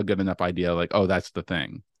I have a good enough idea, like, oh, that's the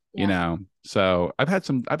thing, So I've had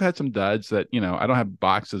some duds that, I don't have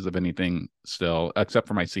boxes of anything still, except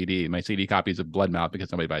for my CD copies of Bloodmouth,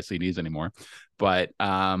 because nobody buys CDs anymore. But,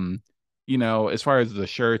 as far as the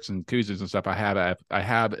shirts and koozies and stuff, I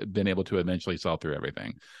have been able to eventually sell through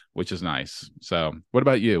everything, which is nice. So what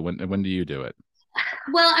about you? When do you do it?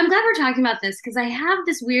 Well, I'm glad we're talking about this because I have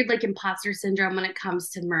this weird like imposter syndrome when it comes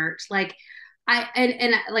to merch. Like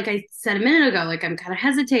and like I said a minute ago, like I'm kind of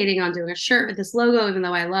hesitating on doing a shirt with this logo, even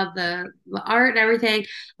though I love the art and everything.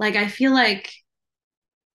 Like I feel like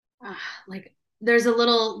there's a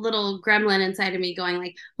little gremlin inside of me going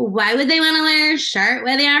like, why would they want to wear a shirt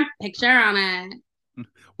with your picture on it?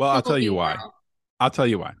 Well, I'll tell you why.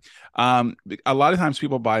 A lot of times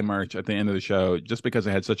people buy merch at the end of the show just because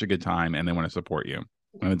they had such a good time and they want to support you.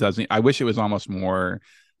 And it doesn't. I wish it was almost more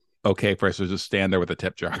okay for us to just stand there with a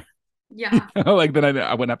tip jar. Yeah. Like then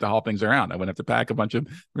I wouldn't have to haul things around. I wouldn't have to pack a bunch of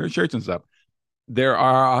shirts and stuff. There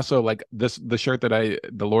are also like the shirt that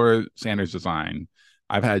the Laura Sanders design.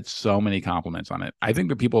 I've had so many compliments on it. I think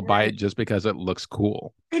that people buy it just because it looks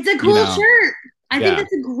cool. It's a cool shirt. I think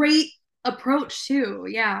that's a great approach too.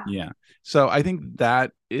 Yeah. Yeah. So I think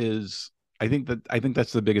that's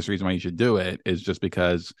the biggest reason why you should do it, is just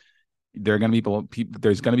because there's going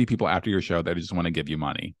to be people after your show that just want to give you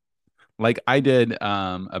money. Like I did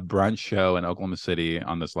a brunch show in Oklahoma City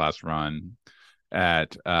on this last run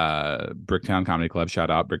at Bricktown Comedy Club.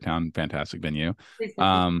 Shout out Bricktown, fantastic venue.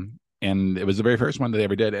 and it was the very first one that they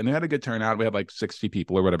ever did, and they had a good turnout. We had like 60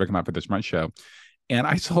 people or whatever come out for this brunch show, and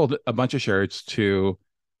I sold a bunch of shirts to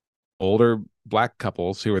older Black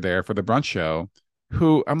couples who were there for the brunch show,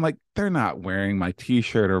 who I'm like, they're not wearing my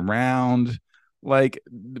t-shirt around. Like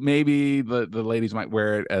maybe the ladies might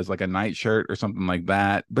wear it as like a night shirt or something like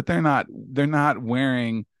that, but they're not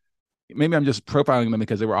wearing. Maybe I'm just profiling them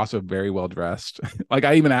because they were also very well dressed. Like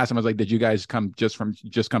I even asked them, I was like, did you guys come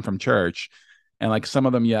from church? And like some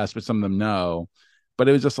of them yes, but some of them no. But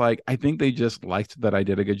it was just like, I think they just liked that I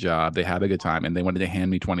did a good job. They had a good time, and they wanted to hand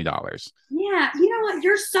me $20. Yeah, you know what?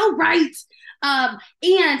 You're so right. And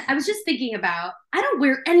I was just thinking about, I don't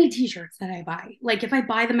wear any t-shirts that I buy. Like if I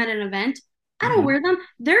buy them at an event, I don't wear them.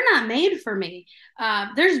 They're not made for me.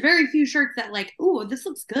 There's very few shirts that like, oh, this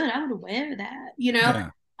looks good. I would wear that, you know? Yeah.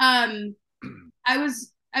 I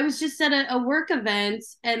was just at a work event,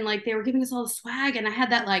 and like they were giving us all the swag, and I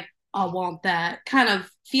had that like, I want that kind of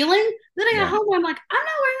feeling. Then I got home and I'm like, I'm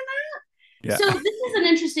not wearing that. Yeah. So this is an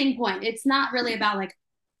interesting point. It's not really about like,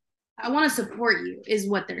 I want to support you is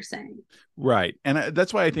what they're saying. Right. And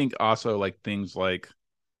that's why I think also like things like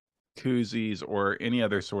koozies or any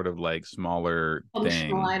other sort of like smaller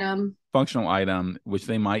functional item, which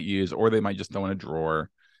they might use, or they might just throw in a drawer.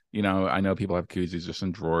 You know, I know people have koozies just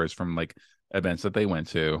in drawers from like events that they went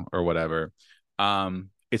to or whatever.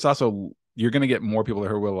 It's also, you're going to get more people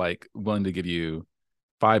who are willing to give you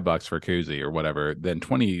 $5 for a koozie or whatever than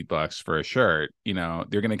 $20 for a shirt. You know,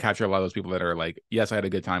 they're going to capture a lot of those people that are like, yes, I had a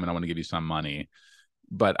good time and I want to give you some money.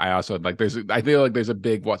 But I also like, I feel like there's a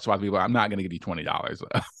big swath of people. I'm not going to give you $20.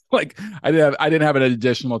 Like I didn't have an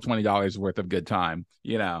additional $20 worth of good time,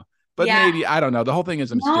 you know, but maybe, I don't know. The whole thing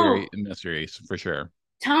is a mystery for sure.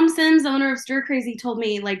 Tom Sims, owner of Stir Crazy, told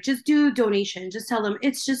me, like, just do a donation. Just tell them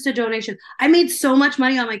it's just a donation. I made so much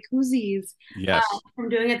money on my koozies from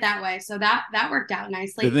doing it that way. So that worked out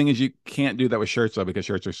nicely. The thing is, you can't do that with shirts, though, because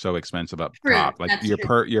shirts are so expensive up top. Like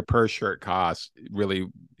your per shirt cost, really,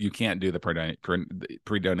 you can't do the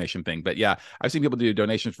pre-donation thing. But yeah, I've seen people do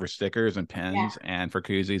donations for stickers and pens and for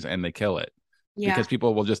koozies, and they kill it. Yeah. Because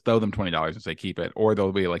people will just throw them $20 and say, keep it. Or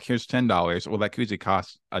they'll be like, here's $10. Well, that koozie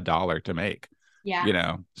costs $1 to make. Yeah. You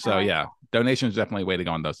know, so donation is definitely a way to go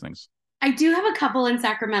on those things. I do have a couple in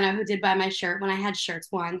Sacramento who did buy my shirt when I had shirts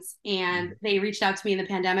once, and they reached out to me in the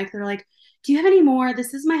pandemic. They're like, do you have any more?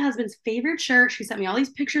 This is my husband's favorite shirt. She sent me all these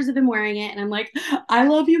pictures of him wearing it. And I'm like, I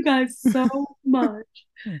love you guys so much.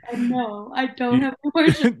 And no, I don't have any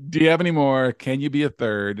more shirts. Do you have any more? Can you be a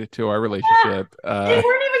third to our relationship? They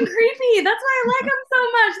weren't even creepy. That's why I like them so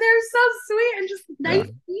much. They're so sweet and just nice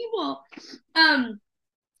people.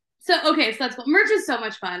 So that's cool. Merch is so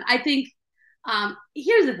much fun. I think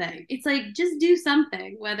here's the thing. It's like, just do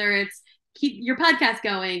something, whether it's keep your podcast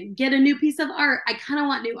going, get a new piece of art. I kind of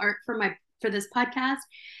want new art for this podcast.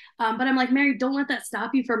 But I'm like, Mary, don't let that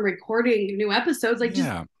stop you from recording new episodes. Like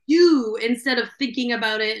just do, instead of thinking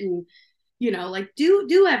about it, and, you know, like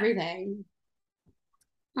do everything.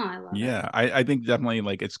 Oh, I love it. I think definitely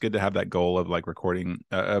like it's good to have that goal of like recording,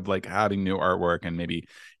 of like having new artwork, and maybe,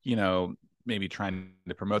 you know, maybe trying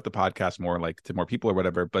to promote the podcast more, like to more people or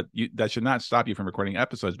whatever, but that should not stop you from recording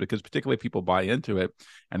episodes, because particularly if people buy into it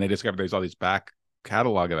and they discover there's all these back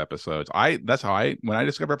catalog of episodes. That's how when I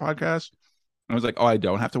discovered a podcast, I was like, oh, I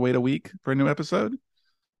don't have to wait a week for a new episode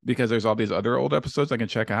because there's all these other old episodes I can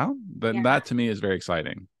check out. Then that to me is very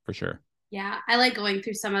exciting for sure. Yeah. I like going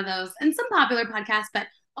through some of those and some popular podcasts, but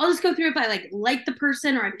I'll just go through if I like the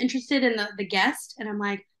person or I'm interested in the guest, and I'm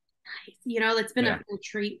like, nice, you know, it's been a cool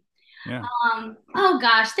treat. Yeah. Oh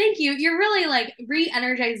gosh, thank you. You're really like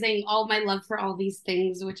re-energizing all my love for all these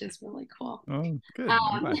things, which is really cool. Oh,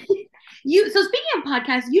 good. So speaking of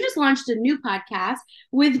podcasts, you just launched a new podcast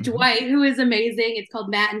with Dwight, who is amazing. It's called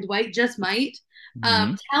Matt and Dwight Just Might.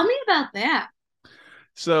 Tell me about that.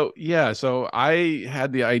 So I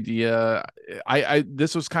had the idea.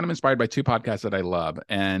 This was kind of inspired by two podcasts that I love,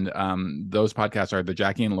 and those podcasts are the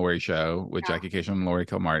Jackie and Laurie Show with Jackie Kashian and Laurie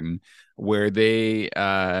Kilmartin, where they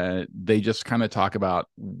just kind of talk about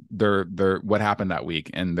their what happened that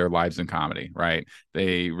week and their lives in comedy. Right?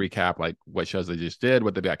 They recap like what shows they just did,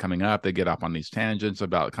 what they got coming up. They get up on these tangents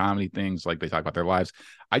about comedy things, like they talk about their lives.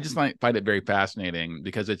 I just find it very fascinating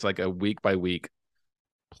because it's like a week by week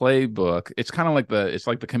playbook. It's kind of like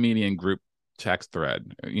the comedian group text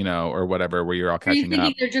thread, you know, or whatever, where you're all catching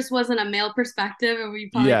up. There just wasn't a male perspective, and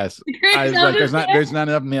we yes, I was like, there's not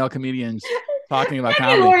enough male comedians talking about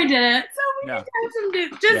comedy. Laurie did it, so we need to have some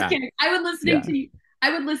dudes. Just kidding. I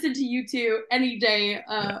would listen to you two any day.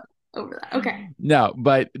 over that. Okay. No,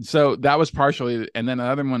 but so that was partially, and then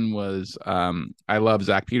another one was I love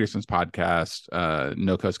Zach Peterson's podcast,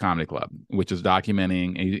 No Coast Comedy Club, which is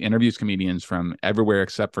documenting, he interviews comedians from everywhere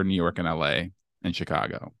except for New York and LA and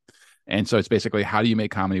Chicago. And so it's basically, how do you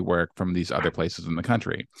make comedy work from these other places in the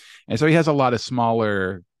country? And so he has a lot of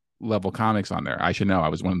smaller level comics on there. I should know, I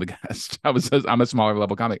was one of the guests. I'm a smaller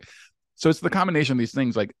level comic. So it's the combination of these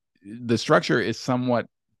things. Like the structure is somewhat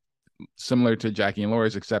similar to Jackie and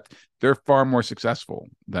Laura's, except they're far more successful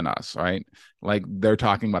than us, right? Like they're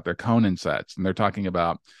talking about their Conan sets and they're talking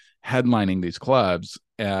about headlining these clubs.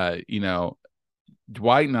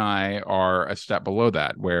 Dwight and I are a step below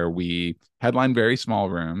that, where we headline very small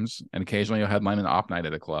rooms and occasionally you'll headline an off night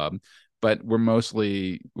at a club, but we're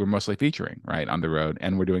mostly featuring right on the road,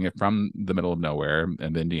 and we're doing it from the middle of nowhere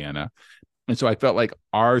in Indiana. And so I felt like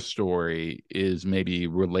our story is maybe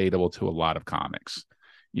relatable to a lot of comics.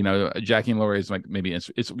 Jackie and Laura is like, maybe it's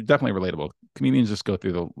definitely relatable. Comedians just go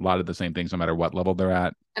through a lot of the same things no matter what level they're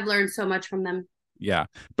at. I've learned so much from them. Yeah.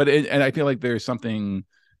 But and I feel like there's something,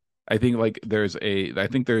 I think like they're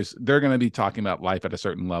going to be talking about life at a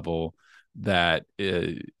certain level that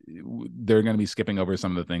they're going to be skipping over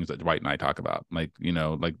some of the things that Dwight and I talk about, like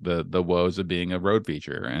like the woes of being a road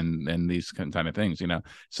feature and these kind of things,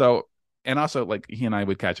 so. And also, like, he and I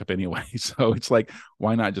would catch up anyway, so it's like,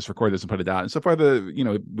 why not just record this and put it out? And so far,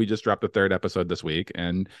 we just dropped the 3rd episode this week,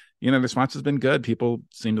 and the response has been good. People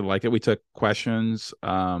seem to like it. We took questions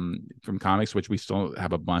from comics, which we still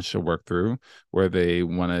have a bunch to work through, where they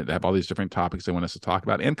want to have all these different topics they want us to talk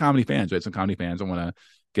about, and comedy fans. Right, some comedy fans that want to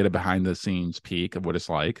get a behind the scenes peek of what it's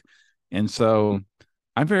like, and so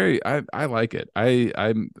I like it.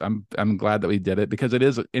 I'm glad that we did it, because it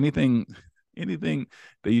is anything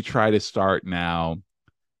that you try to start now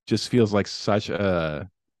just feels like such a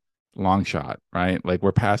long shot, right? Like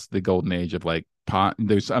we're past the golden age of like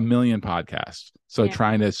there's a million podcasts. So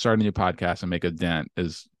trying to start a new podcast and make a dent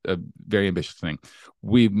is a very ambitious thing.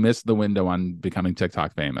 We've missed the window on becoming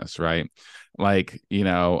TikTok famous, right? Like,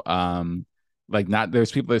 like not,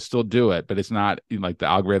 there's people that still do it, but it's not like the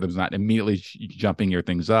algorithm's not immediately jumping your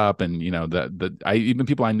things up. And, even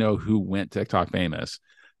people I know who went TikTok famous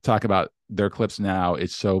talk about their clips now.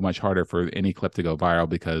 It's so much harder for any clip to go viral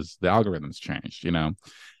because the algorithm's changed,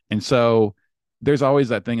 and so there's always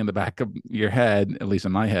that thing in the back of your head, at least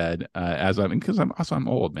in my head, because I'm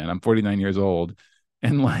old, man. I'm 49 years old,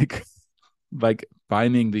 and like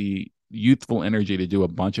finding the youthful energy to do a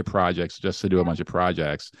bunch of projects just to do a bunch of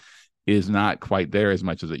projects is not quite there as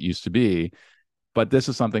much as it used to be. But this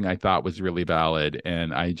is something I thought was really valid,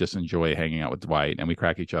 and I just enjoy hanging out with Dwight, and we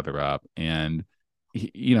crack each other up. And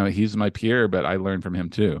he's my peer, but I learned from him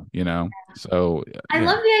too, so I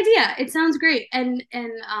love the idea. It sounds great. And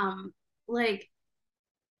like,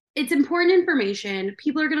 it's important information.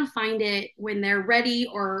 People are going to find it when they're ready,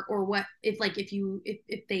 or what, if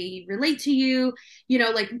they relate to you,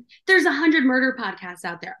 like there's 100 murder podcasts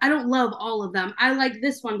out there. I don't love all of them. I like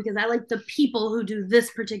this one because I like the people who do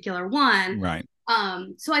this particular one. Right.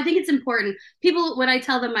 So I think it's important. People, when I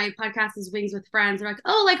tell them my podcast is Wings with Friends, they're like,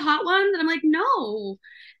 "Oh, like Hot Ones?" And I'm like, "No."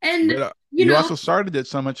 And but, you also started it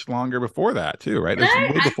so much longer before that too, right? It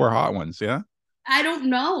was way before Hot Ones, yeah. I don't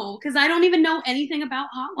know, because I don't even know anything about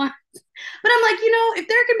Hot Ones. But I'm like, if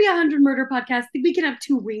there can be 100 murder podcasts, we can have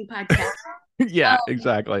 2 wing podcasts. Yeah,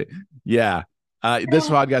 exactly. Yeah. This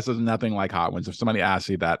podcast is nothing like Hot Ones. If somebody asks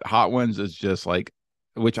you that, Hot Ones is just like,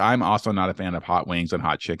 which I'm also not a fan of hot wings and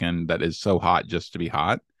hot chicken that is so hot just to be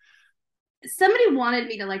hot. Somebody wanted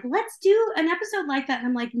me to like, let's do an episode like that. And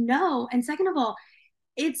I'm like, no. And second of all,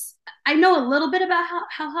 I know a little bit about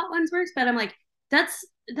how Hot Ones works, but I'm like, that's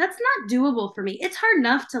not doable for me. It's hard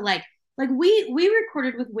enough to like we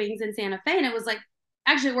recorded with Wings in Santa Fe, and it was like,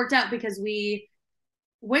 actually it worked out because we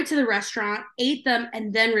went to the restaurant, ate them,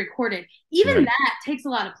 and then recorded. Even that takes a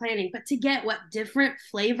lot of planning, but to get different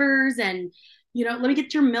flavors and, let me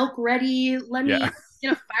get your milk ready. Let me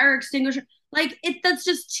get a fire extinguisher. Like that's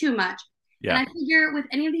just too much. Yeah. And I figure with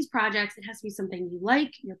any of these projects, it has to be something you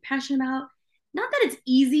like, you're passionate about. Not that it's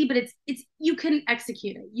easy, but it's you can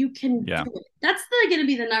execute it. You can do it. That's going to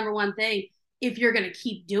be the number one thing. If you're going to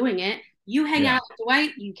keep doing it, you hang out with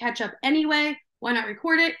Dwight, you catch up anyway. Why not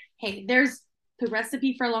record it? Hey, there's the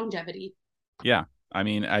recipe for longevity. Yeah. I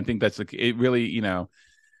mean, I think that's it really,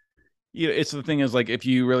 it's the thing is like, if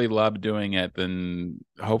you really love doing it, then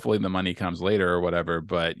hopefully the money comes later or whatever,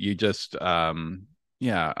 but you just, I mean,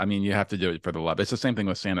 you have to do it for the love. It's the same thing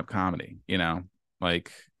with stand-up comedy,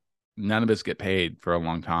 like none of us get paid for a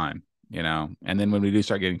long time, and then when we do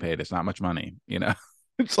start getting paid, it's not much money,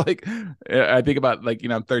 It's like, I think about like,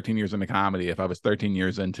 I'm 13 years into comedy. If I was 13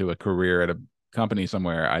 years into a career at a company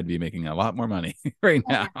somewhere, I'd be making a lot more money right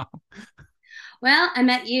now. Well, I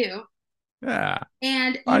met you. Yeah.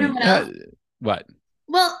 And you know what else? What?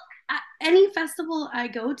 Well, any festival I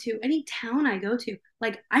go to, any town I go to,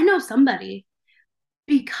 like I know somebody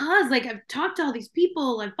because like I've talked to all these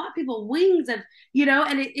people, I've bought people wings, and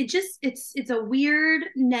and it just it's a weird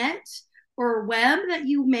net or web that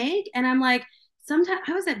you make. And I'm like, sometimes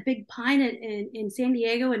I was at Big Pine in San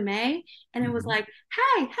Diego in May, and it was like,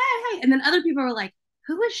 hey, and then other people were like,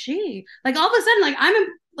 who is she? Like all of a sudden, like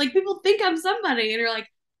like people think I'm somebody, and you're like,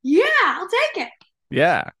 yeah, I'll take it.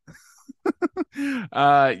 Yeah.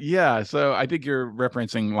 Yeah, so I think you're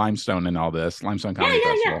referencing Limestone and all this Limestone Comedy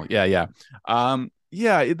Festival.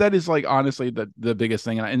 Yeah, that is like honestly the biggest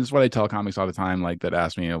thing, and it's what I tell comics all the time, like that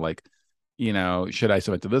ask me like, should I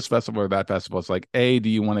submit to this festival or that festival? It's like, A, do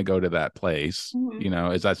you want to go to that place?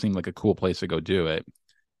 Does that seem like a cool place to go do it?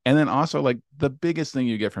 And then also, like, the biggest thing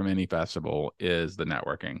you get from any festival is the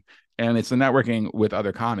networking, and it's the networking with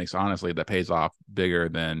other comics, honestly, that pays off bigger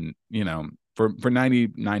than for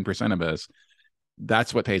 99% of us.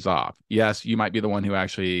 That's what pays off. Yes, you might be the one who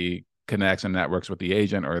actually connects and networks with the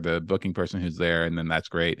agent or the booking person who's there, and then that's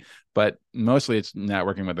great. But mostly it's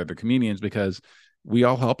networking with other comedians, because we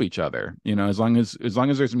all help each other. As long as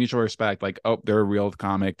there's mutual respect, like, oh, they're a real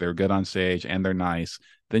comic, they're good on stage, and they're nice,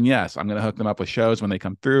 then yes, I'm going to hook them up with shows when they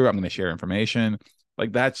come through. I'm going to share information.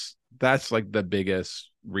 Like that's like the biggest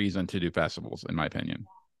reason to do festivals, in my opinion.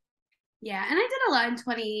 Yeah, and I did a lot in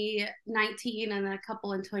 2019 and then a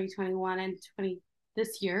couple in 2021 and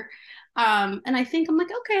this year. And I think I'm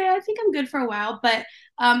like, okay, I think I'm good for a while, but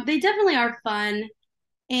they definitely are fun.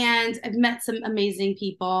 And I've met some amazing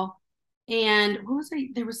people. And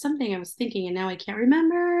there was something I was thinking and now I can't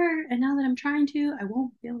remember. And now that I'm trying to, I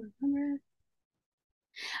won't be able to remember it.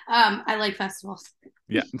 I like festivals.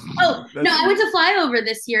 Yeah. Oh, no, I went to Flyover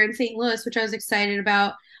this year in St. Louis, which I was excited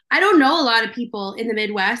about. I don't know a lot of people in the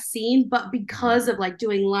Midwest scene, but because of like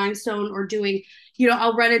doing Limestone or doing,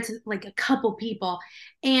 I'll run into like a couple people,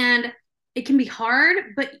 and it can be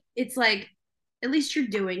hard, but it's like, at least you're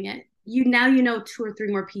doing it. Now two or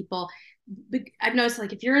three more people. I've noticed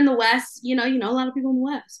like if you're in the West, you know a lot of people in the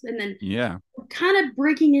West, and then we're kind of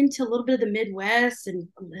breaking into a little bit of the Midwest and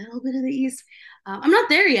a little bit of the East. I'm not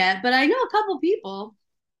there yet, but I know a couple people.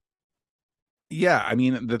 Yeah, I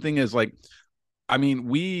mean, the thing is, like, I mean,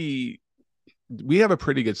 we have a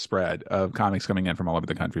pretty good spread of comics coming in from all over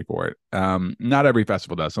the country for it. Not every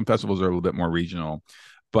festival does. Some festivals are a little bit more regional,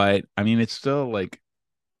 but I mean, it's still like,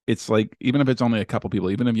 it's like, even if it's only a couple people,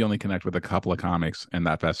 even if you only connect with a couple of comics in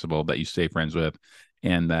that festival that you stay friends with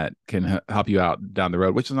and that can help you out down the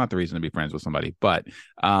road, which is not the reason to be friends with somebody, but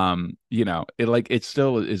it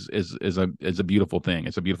still is a beautiful thing.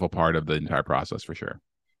 It's a beautiful part of the entire process, for sure.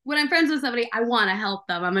 When I'm friends with somebody, I want to help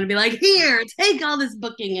them. I'm going to be like, here, take all this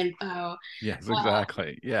booking info. Yes,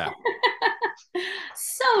 exactly. Yeah.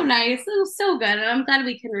 So nice. It was so good. And I'm glad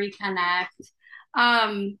we can reconnect.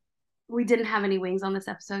 We didn't have any wings on this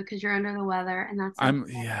episode because you're under the weather, and that's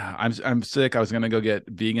I'm sick. I was gonna go get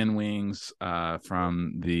vegan wings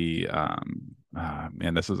from the man,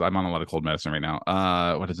 I'm on a lot of cold medicine right now.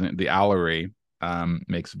 What is it? The Allery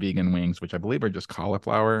makes vegan wings, which I believe are just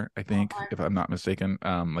cauliflower, I think, if I'm not mistaken,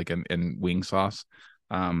 like in wing sauce.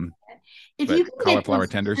 If you can cauliflower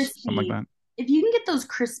tenders, crispy, something like that. If you can get those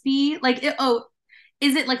crispy,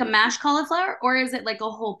 is it like a mashed cauliflower or is it like a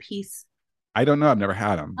whole piece? I don't know. I've never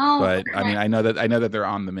had them, but okay. I mean, I know that they're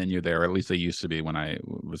on the menu there, or at least they used to be when I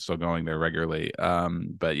was still going there regularly.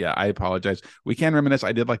 But yeah, I apologize. We can reminisce.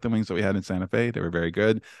 I did like the wings that we had in Santa Fe. They were very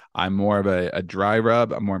good. I'm more of a dry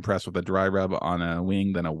rub. I'm more impressed with a dry rub on a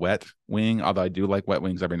wing than a wet wing, although I do like wet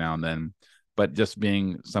wings every now and then. But just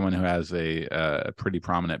being someone who has a pretty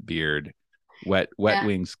prominent beard, wet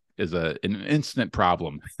wings is an instant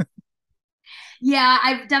problem. Yeah,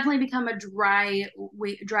 I've definitely become a dry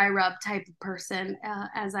rub type of person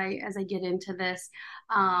as I get into this.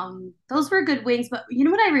 Those were good wings, but you know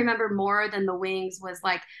what I remember more than the wings was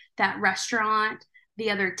like that restaurant, the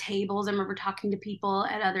other tables. I remember talking to people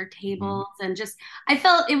at other tables, and just I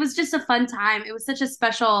felt it was just a fun time. It was such a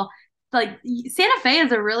special, like, Santa Fe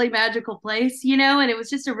is a really magical place, and it was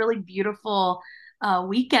just a really beautiful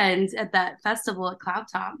weekend at that festival at Cloud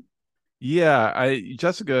Top. Yeah,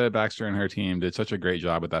 Jessica Baxter and her team did such a great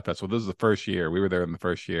job with that festival. This is the first year. We were there in the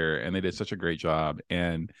first year, and they did such a great job.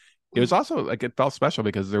 And it was also like, it felt special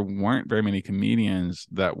because there weren't very many comedians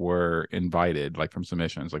that were invited, like from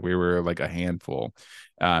submissions. Like we were like a handful.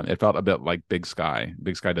 It felt a bit like Big Sky.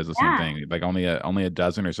 Big Sky does the same thing. Like only a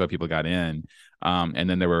dozen or so people got in. And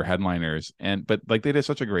then there were headliners, but like they did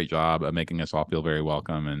such a great job of making us all feel very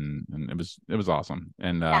welcome, and it was awesome.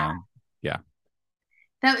 And yeah.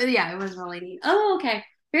 Yeah, it was really neat. Oh, okay.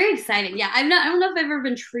 Very exciting. Yeah, I don't know if I've ever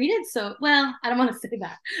been treated so well. I don't want to say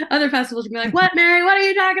that. Other festivals can be like, "What, Mary? What are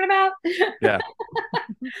you talking about?" Yeah.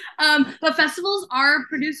 But festivals are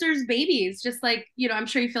producers' babies, just like, I'm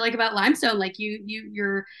sure you feel like about Limestone. Like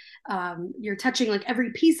you're touching like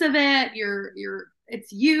every piece of it.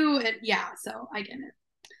 It's you. Yeah. So I get it.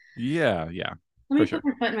 Yeah. Yeah. Let For me put sure.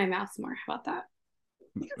 my foot in my mouth some more. How about that?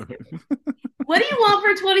 What do you want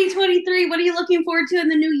for 2023? What are you looking forward to in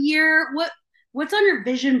the new year? What's on your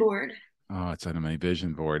vision board? Oh, it's on my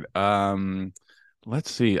vision board.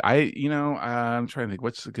 Let's see. I'm trying to think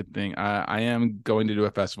what's a good thing. I am going to do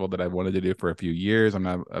a festival that I've wanted to do for a few years. I'm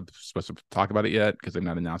not supposed to talk about it yet because they've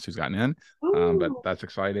not announced who's gotten in. But Ooh. that's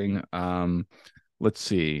exciting. Let's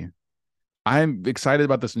see. I'm excited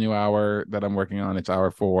about this new hour that I'm working on. It's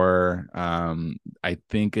hour 4. I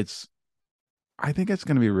think it's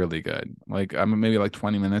going to be really good. Like maybe like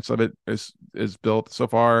 20 minutes of it is built so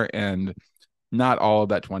far, and not all of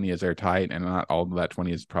that 20 is airtight, and not all of that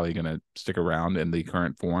 20 is probably going to stick around in the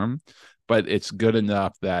current form, but it's good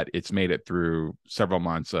enough that it's made it through several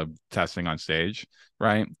months of testing on stage,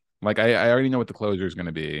 right? Like I already know what the closure is going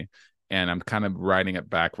to be, and I'm kind of writing it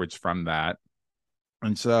backwards from that.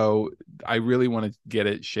 And so I really want to get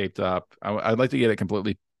it shaped up. I'd like to get it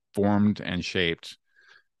completely formed and shaped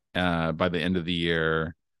by the end of the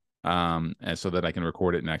year, and so that I can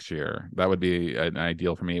record it next year. That would be an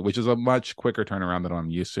ideal for me, which is a much quicker turnaround than I'm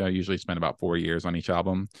used to. I usually spend about 4 years on each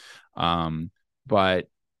album, but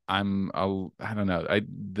I don't know.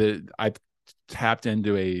 I've tapped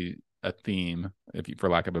into a theme, for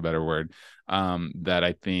lack of a better word, that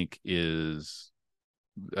I think is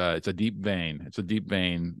it's a deep vein. It's a deep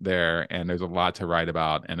vein there, and there's a lot to write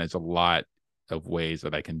about, and there's a lot of ways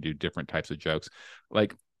that I can do different types of jokes.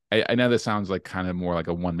 Like I know this sounds like kind of more like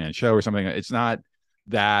a one-man show or something. It's not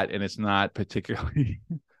that, and it's not particularly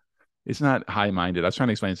it's not high-minded. I was trying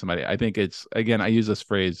to explain to somebody. I think it's, again, I used this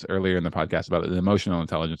phrase earlier in the podcast about the emotional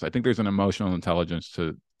intelligence. I think there's an emotional intelligence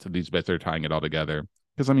to these bits that are tying it all together.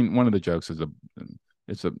 Because I mean, one of the jokes is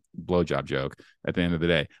it's a blowjob joke at the end of the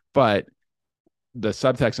day, but the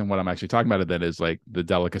subtext and what I'm actually talking about then is like the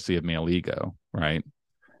delicacy of male ego, right?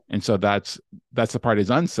 And so that's the part is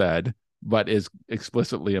unsaid, but is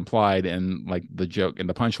explicitly implied in like the joke and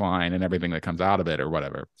the punchline and everything that comes out of it or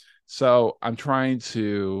whatever. So I'm trying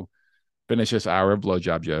to finish this hour of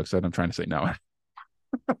blowjob jokes, and I'm trying to say no.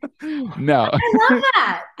 No. I love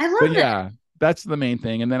that. I But love that. yeah, that's the main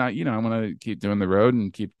thing. And then I want to keep doing the road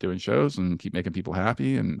and keep doing shows and keep making people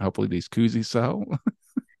happy, and hopefully these koozies sell.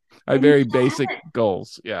 I have And you very still have basic it.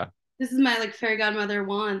 goals. Yeah. This is my like fairy godmother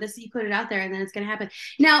wand. This, you put it out there and then it's gonna happen.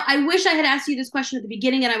 Now, I wish I had asked you this question at the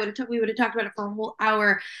beginning and we would have talked about it for a whole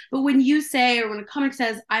hour. But when you say, or when a comic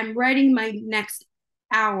says, I'm writing my next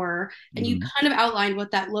hour, and you Mhm. kind of outlined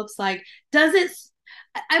what that looks like, does it?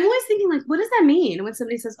 I'm always thinking like, what does that mean when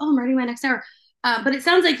somebody says, "Oh, I'm writing my next hour"? But it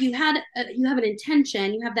sounds like you have an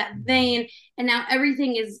intention, you have that vein, and now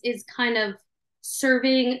everything is kind of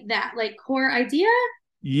serving that like core idea.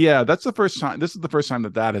 Yeah, that's the first time. This is the first time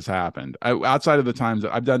that has happened. Outside of the times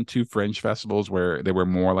that I've done 2 Fringe festivals where they were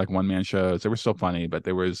more like one-man shows. They were still funny, but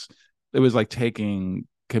it was like taking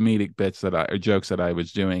comedic bits or jokes that I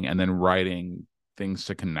was doing and then writing things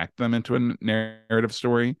to connect them into a narrative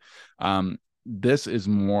story. This is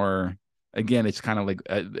more, again, it's kind of like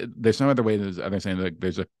there's no other way to understand, like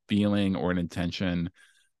there's a feeling or an intention,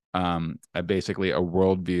 basically a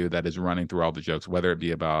worldview that is running through all the jokes, whether it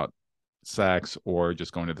be about sex or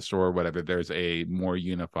just going to the store or whatever. There's a more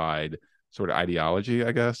unified sort of ideology,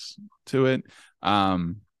 I guess, to it.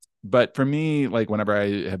 But for me, like whenever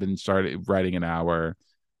I have been started writing an hour,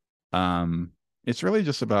 it's really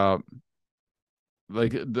just about,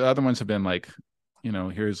 like, the other ones have been like,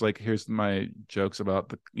 here's my jokes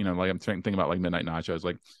about like I'm thinking about like Midnight Nachos,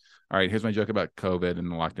 like, all right, here's my joke about COVID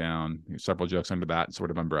and the lockdown. Here's several jokes under that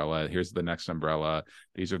sort of umbrella. Here's the next umbrella.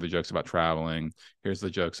 These are the jokes about traveling. Here's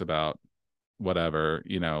the jokes about whatever,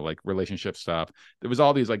 like relationship stuff. There was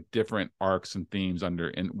all these like different arcs and themes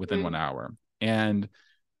within 1 hour. And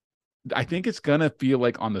I think it's going to feel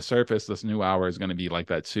like on the surface, this new hour is going to be like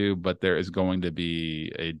that too, but there is going to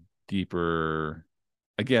be a deeper,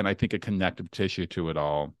 again, I think a connective tissue to it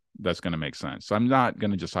all that's going to make sense. So I'm not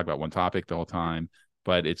going to just talk about one topic the whole time,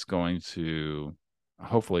 but it's going to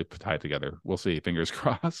hopefully tie it together. We'll see. Fingers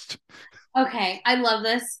crossed. Okay, I love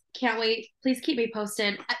this. Can't wait. Please keep me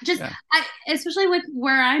posted. Yeah. Especially with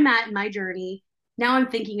where I'm at in my journey. Now I'm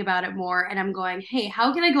thinking about it more, and I'm going, hey,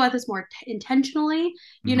 how can I go at this more intentionally?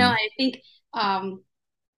 Mm-hmm. Um,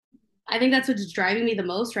 I think that's what's driving me the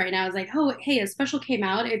most right now. Is like, oh, hey, a special came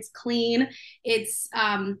out. It's clean.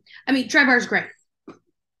 I mean, Dry Bar is great.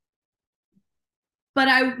 but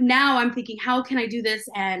I'm thinking, how can I do this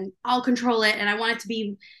and I'll control it and I want it to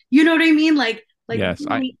be, you know what I mean? Like Yes,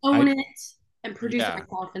 really own it and produce it yeah.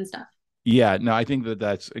 myself and stuff. Yeah, no, I think that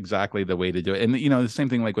that's exactly the way to do it. And the same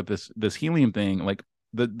thing like with this helium thing, like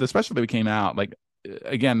the special that we came out, like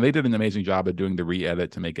again, they did an amazing job of doing the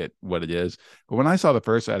re-edit to make it what it is. But when I saw the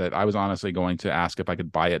first edit, I was honestly going to ask if I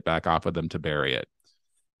could buy it back off of them to bury it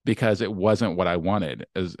because it wasn't what I wanted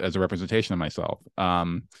as a representation of myself.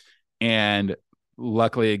 And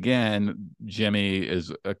luckily, again, Jimmy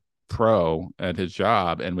is a pro at his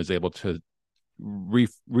job and was able to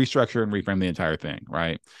restructure and reframe the entire thing,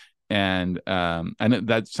 right? And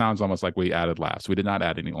that sounds almost like we added laughs. We did not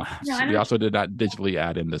add any laughs. No, We also did not digitally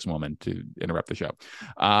add in this woman to interrupt the show.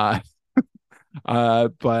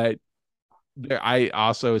 But I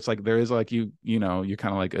also, it's like there is like you're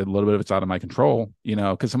kind of like a little bit of it's out of my control,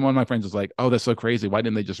 because one of my friends was like, "Oh, that's so crazy. Why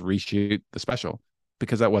didn't they just reshoot the special?"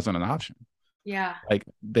 Because that wasn't an option. Yeah. Like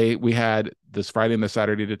we had this Friday and the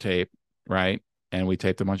Saturday to tape, right? And we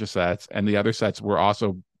taped a bunch of sets, and the other sets were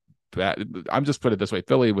also bad. I'm just put it this way: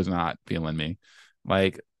 Philly was not feeling me.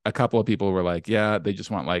 Like a couple of people were like, "Yeah, they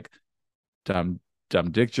just want like dumb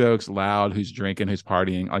dick jokes, loud, who's drinking, who's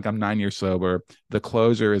partying." Like I'm 9 years sober. The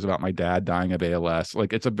closer is about my dad dying of ALS.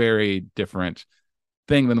 Like it's a very different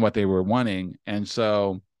thing than what they were wanting, and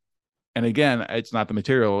so. And again, it's not the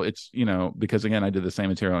material. It's, because again, I did the same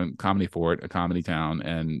material in Comedy Fort, a comedy town,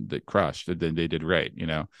 and it crushed. They did great,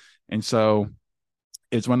 And so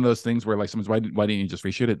it's one of those things where like someone's, why didn't you just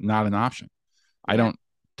reshoot it? Not an option. Yeah. I don't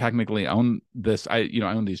technically own this. I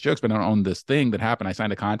own these jokes, but I don't own this thing that happened. I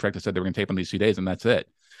signed a contract that said they were going to tape on these 2 days and that's it.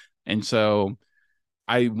 And so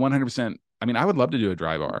I 100%, I would love to do a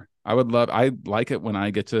dry bar. I like it when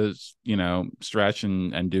I get to, stretch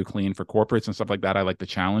and do clean for corporates and stuff like that. I like the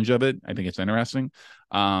challenge of it. I think it's interesting.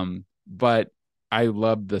 But I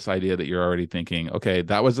love this idea that you're already thinking, okay,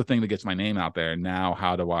 that was the thing that gets my name out there. Now,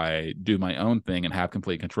 how do I do my own thing and have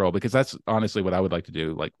complete control? Because that's honestly what I would like to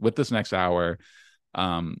do. Like with this next hour,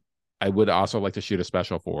 I would also like to shoot a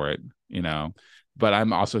special for it, but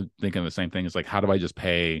I'm also thinking the same thing. Is like, how do I just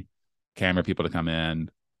pay camera people to come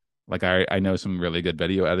in? Like I know some really good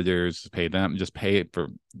video editors, pay them, just pay it for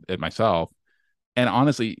it myself. And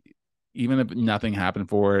honestly, even if nothing happened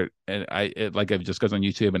for it, and if it just goes on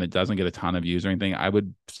YouTube and it doesn't get a ton of views or anything, I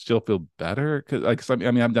would still feel better because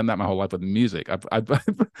I've done that my whole life with music.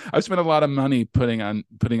 I've spent a lot of money putting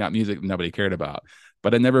out music nobody cared about,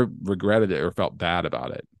 but I never regretted it or felt bad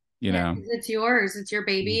about it. It's yours, it's your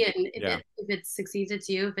baby, and if it succeeds, it's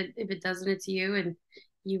you. If it doesn't, it's you, and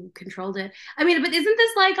you controlled it. But isn't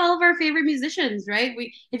this like all of our favorite musicians, right?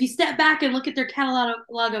 If you step back and look at their catalog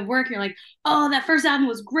of work, you're like, oh, that first album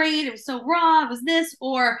was great. It was so raw. It was this,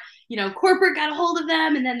 or corporate got a hold of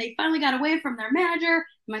them, and then they finally got away from their manager.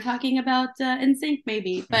 Am I talking about NSYNC?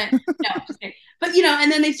 Maybe, but no, just kidding. But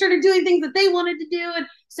and then they started doing things that they wanted to do, and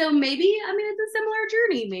so maybe it's a similar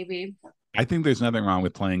journey, maybe. I think there's nothing wrong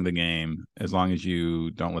with playing the game as long as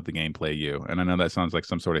you don't let the game play you. And I know that sounds like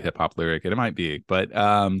some sort of hip hop lyric, and it might be, but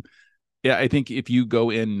yeah, I think if you go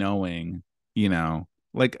in knowing,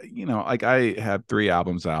 like I have 3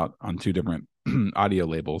 albums out on 2 different audio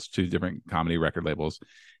labels, 2 different comedy record labels,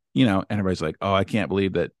 and everybody's like, oh, I can't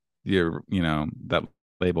believe that that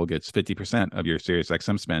label gets 50% of your Sirius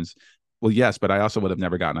XM spends. Well, yes, but I also would have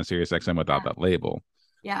never gotten a Sirius XM without that label.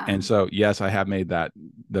 Yeah. And so, yes, I have made that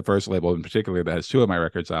the first label in particular that has 2 of my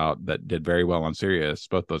records out that did very well on Sirius.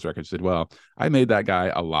 Both those records did well. I made that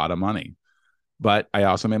guy a lot of money, but I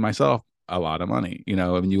also made myself a lot of money.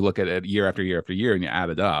 When you look at it year after year after year and you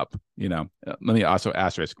add it up, let me also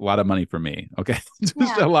asterisk a lot of money for me. Okay. Just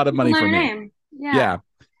a lot of money for me. Yeah.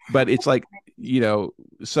 But it's like,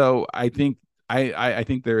 so I think I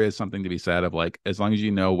think there is something to be said of like, as long as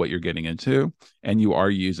you know what you're getting into and you are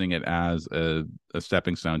using it as a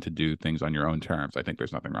stepping stone to do things on your own terms, I think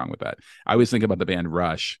there's nothing wrong with that. I always think about the band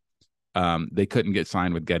Rush. They couldn't get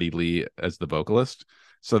signed with Geddy Lee as the vocalist.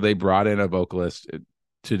 So they brought in a vocalist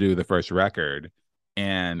to do the first record.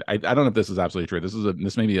 And I don't know if this is absolutely true.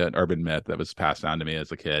 This may be an urban myth that was passed down to me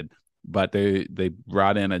as a kid, but they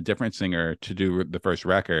brought in a different singer to do the first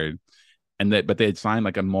record. But they had signed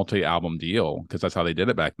like a multi-album deal because that's how they did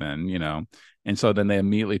it back then, And so then they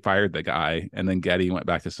immediately fired the guy, and then Geddy went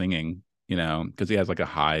back to singing, because he has like a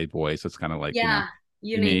high voice that's kind of like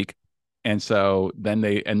unique. And so then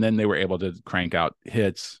they were able to crank out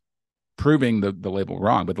hits, proving the label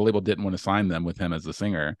wrong, but the label didn't want to sign them with him as the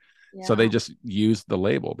singer. Yeah. So they just used the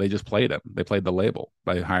label. They just played him. They played the label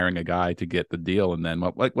by hiring a guy to get the deal, and then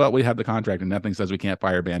we have the contract, and nothing says we can't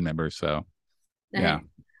fire band members. So yeah.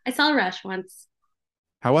 I saw Rush once.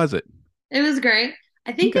 How was it? It was great.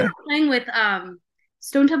 I think they were playing with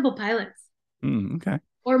Stone Temple Pilots. Okay.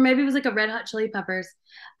 Or maybe it was like a Red Hot Chili Peppers.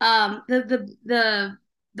 The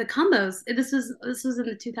combos. This was in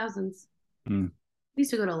the 2000s. We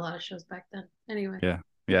used to go to a lot of shows back then. Anyway. Yeah.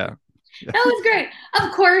 That was great.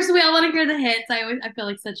 Of course, we all want to hear the hits. I feel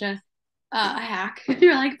like such a hack.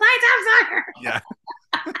 You're like, play Tom Sawyer. Yeah.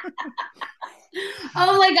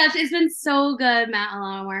 Oh my gosh, it's been so good, Matt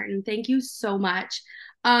Alana Martin. Thank you so much.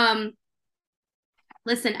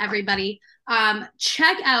 Listen, everybody,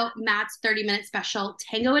 check out Matt's 30-minute special,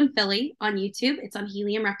 Tango in Philly, on YouTube. It's on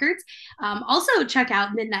Helium Records. Also, check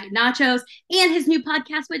out Midnight Nachos and his new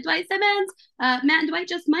podcast with Dwight Simmons. Matt and Dwight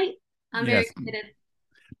just might. I'm very excited.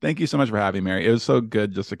 Thank you so much for having me, Mary. It was so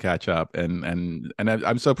good just to catch up, and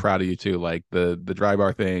I'm so proud of you too. Like the Dry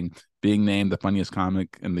Bar thing, being named the funniest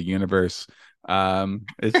comic in the universe.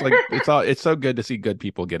 It's like it's so good to see good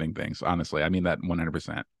people getting things. Honestly, I mean that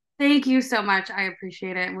 100%. Thank you so much. I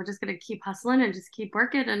appreciate it. And we're just gonna keep hustling and just keep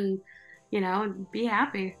working and be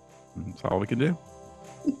happy. That's all we can do.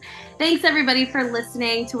 Thanks everybody for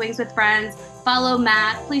listening to Wings with Friends. Follow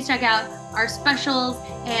Matt. Please check out our specials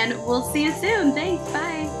and we'll see you soon. Thanks.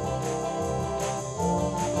 Bye.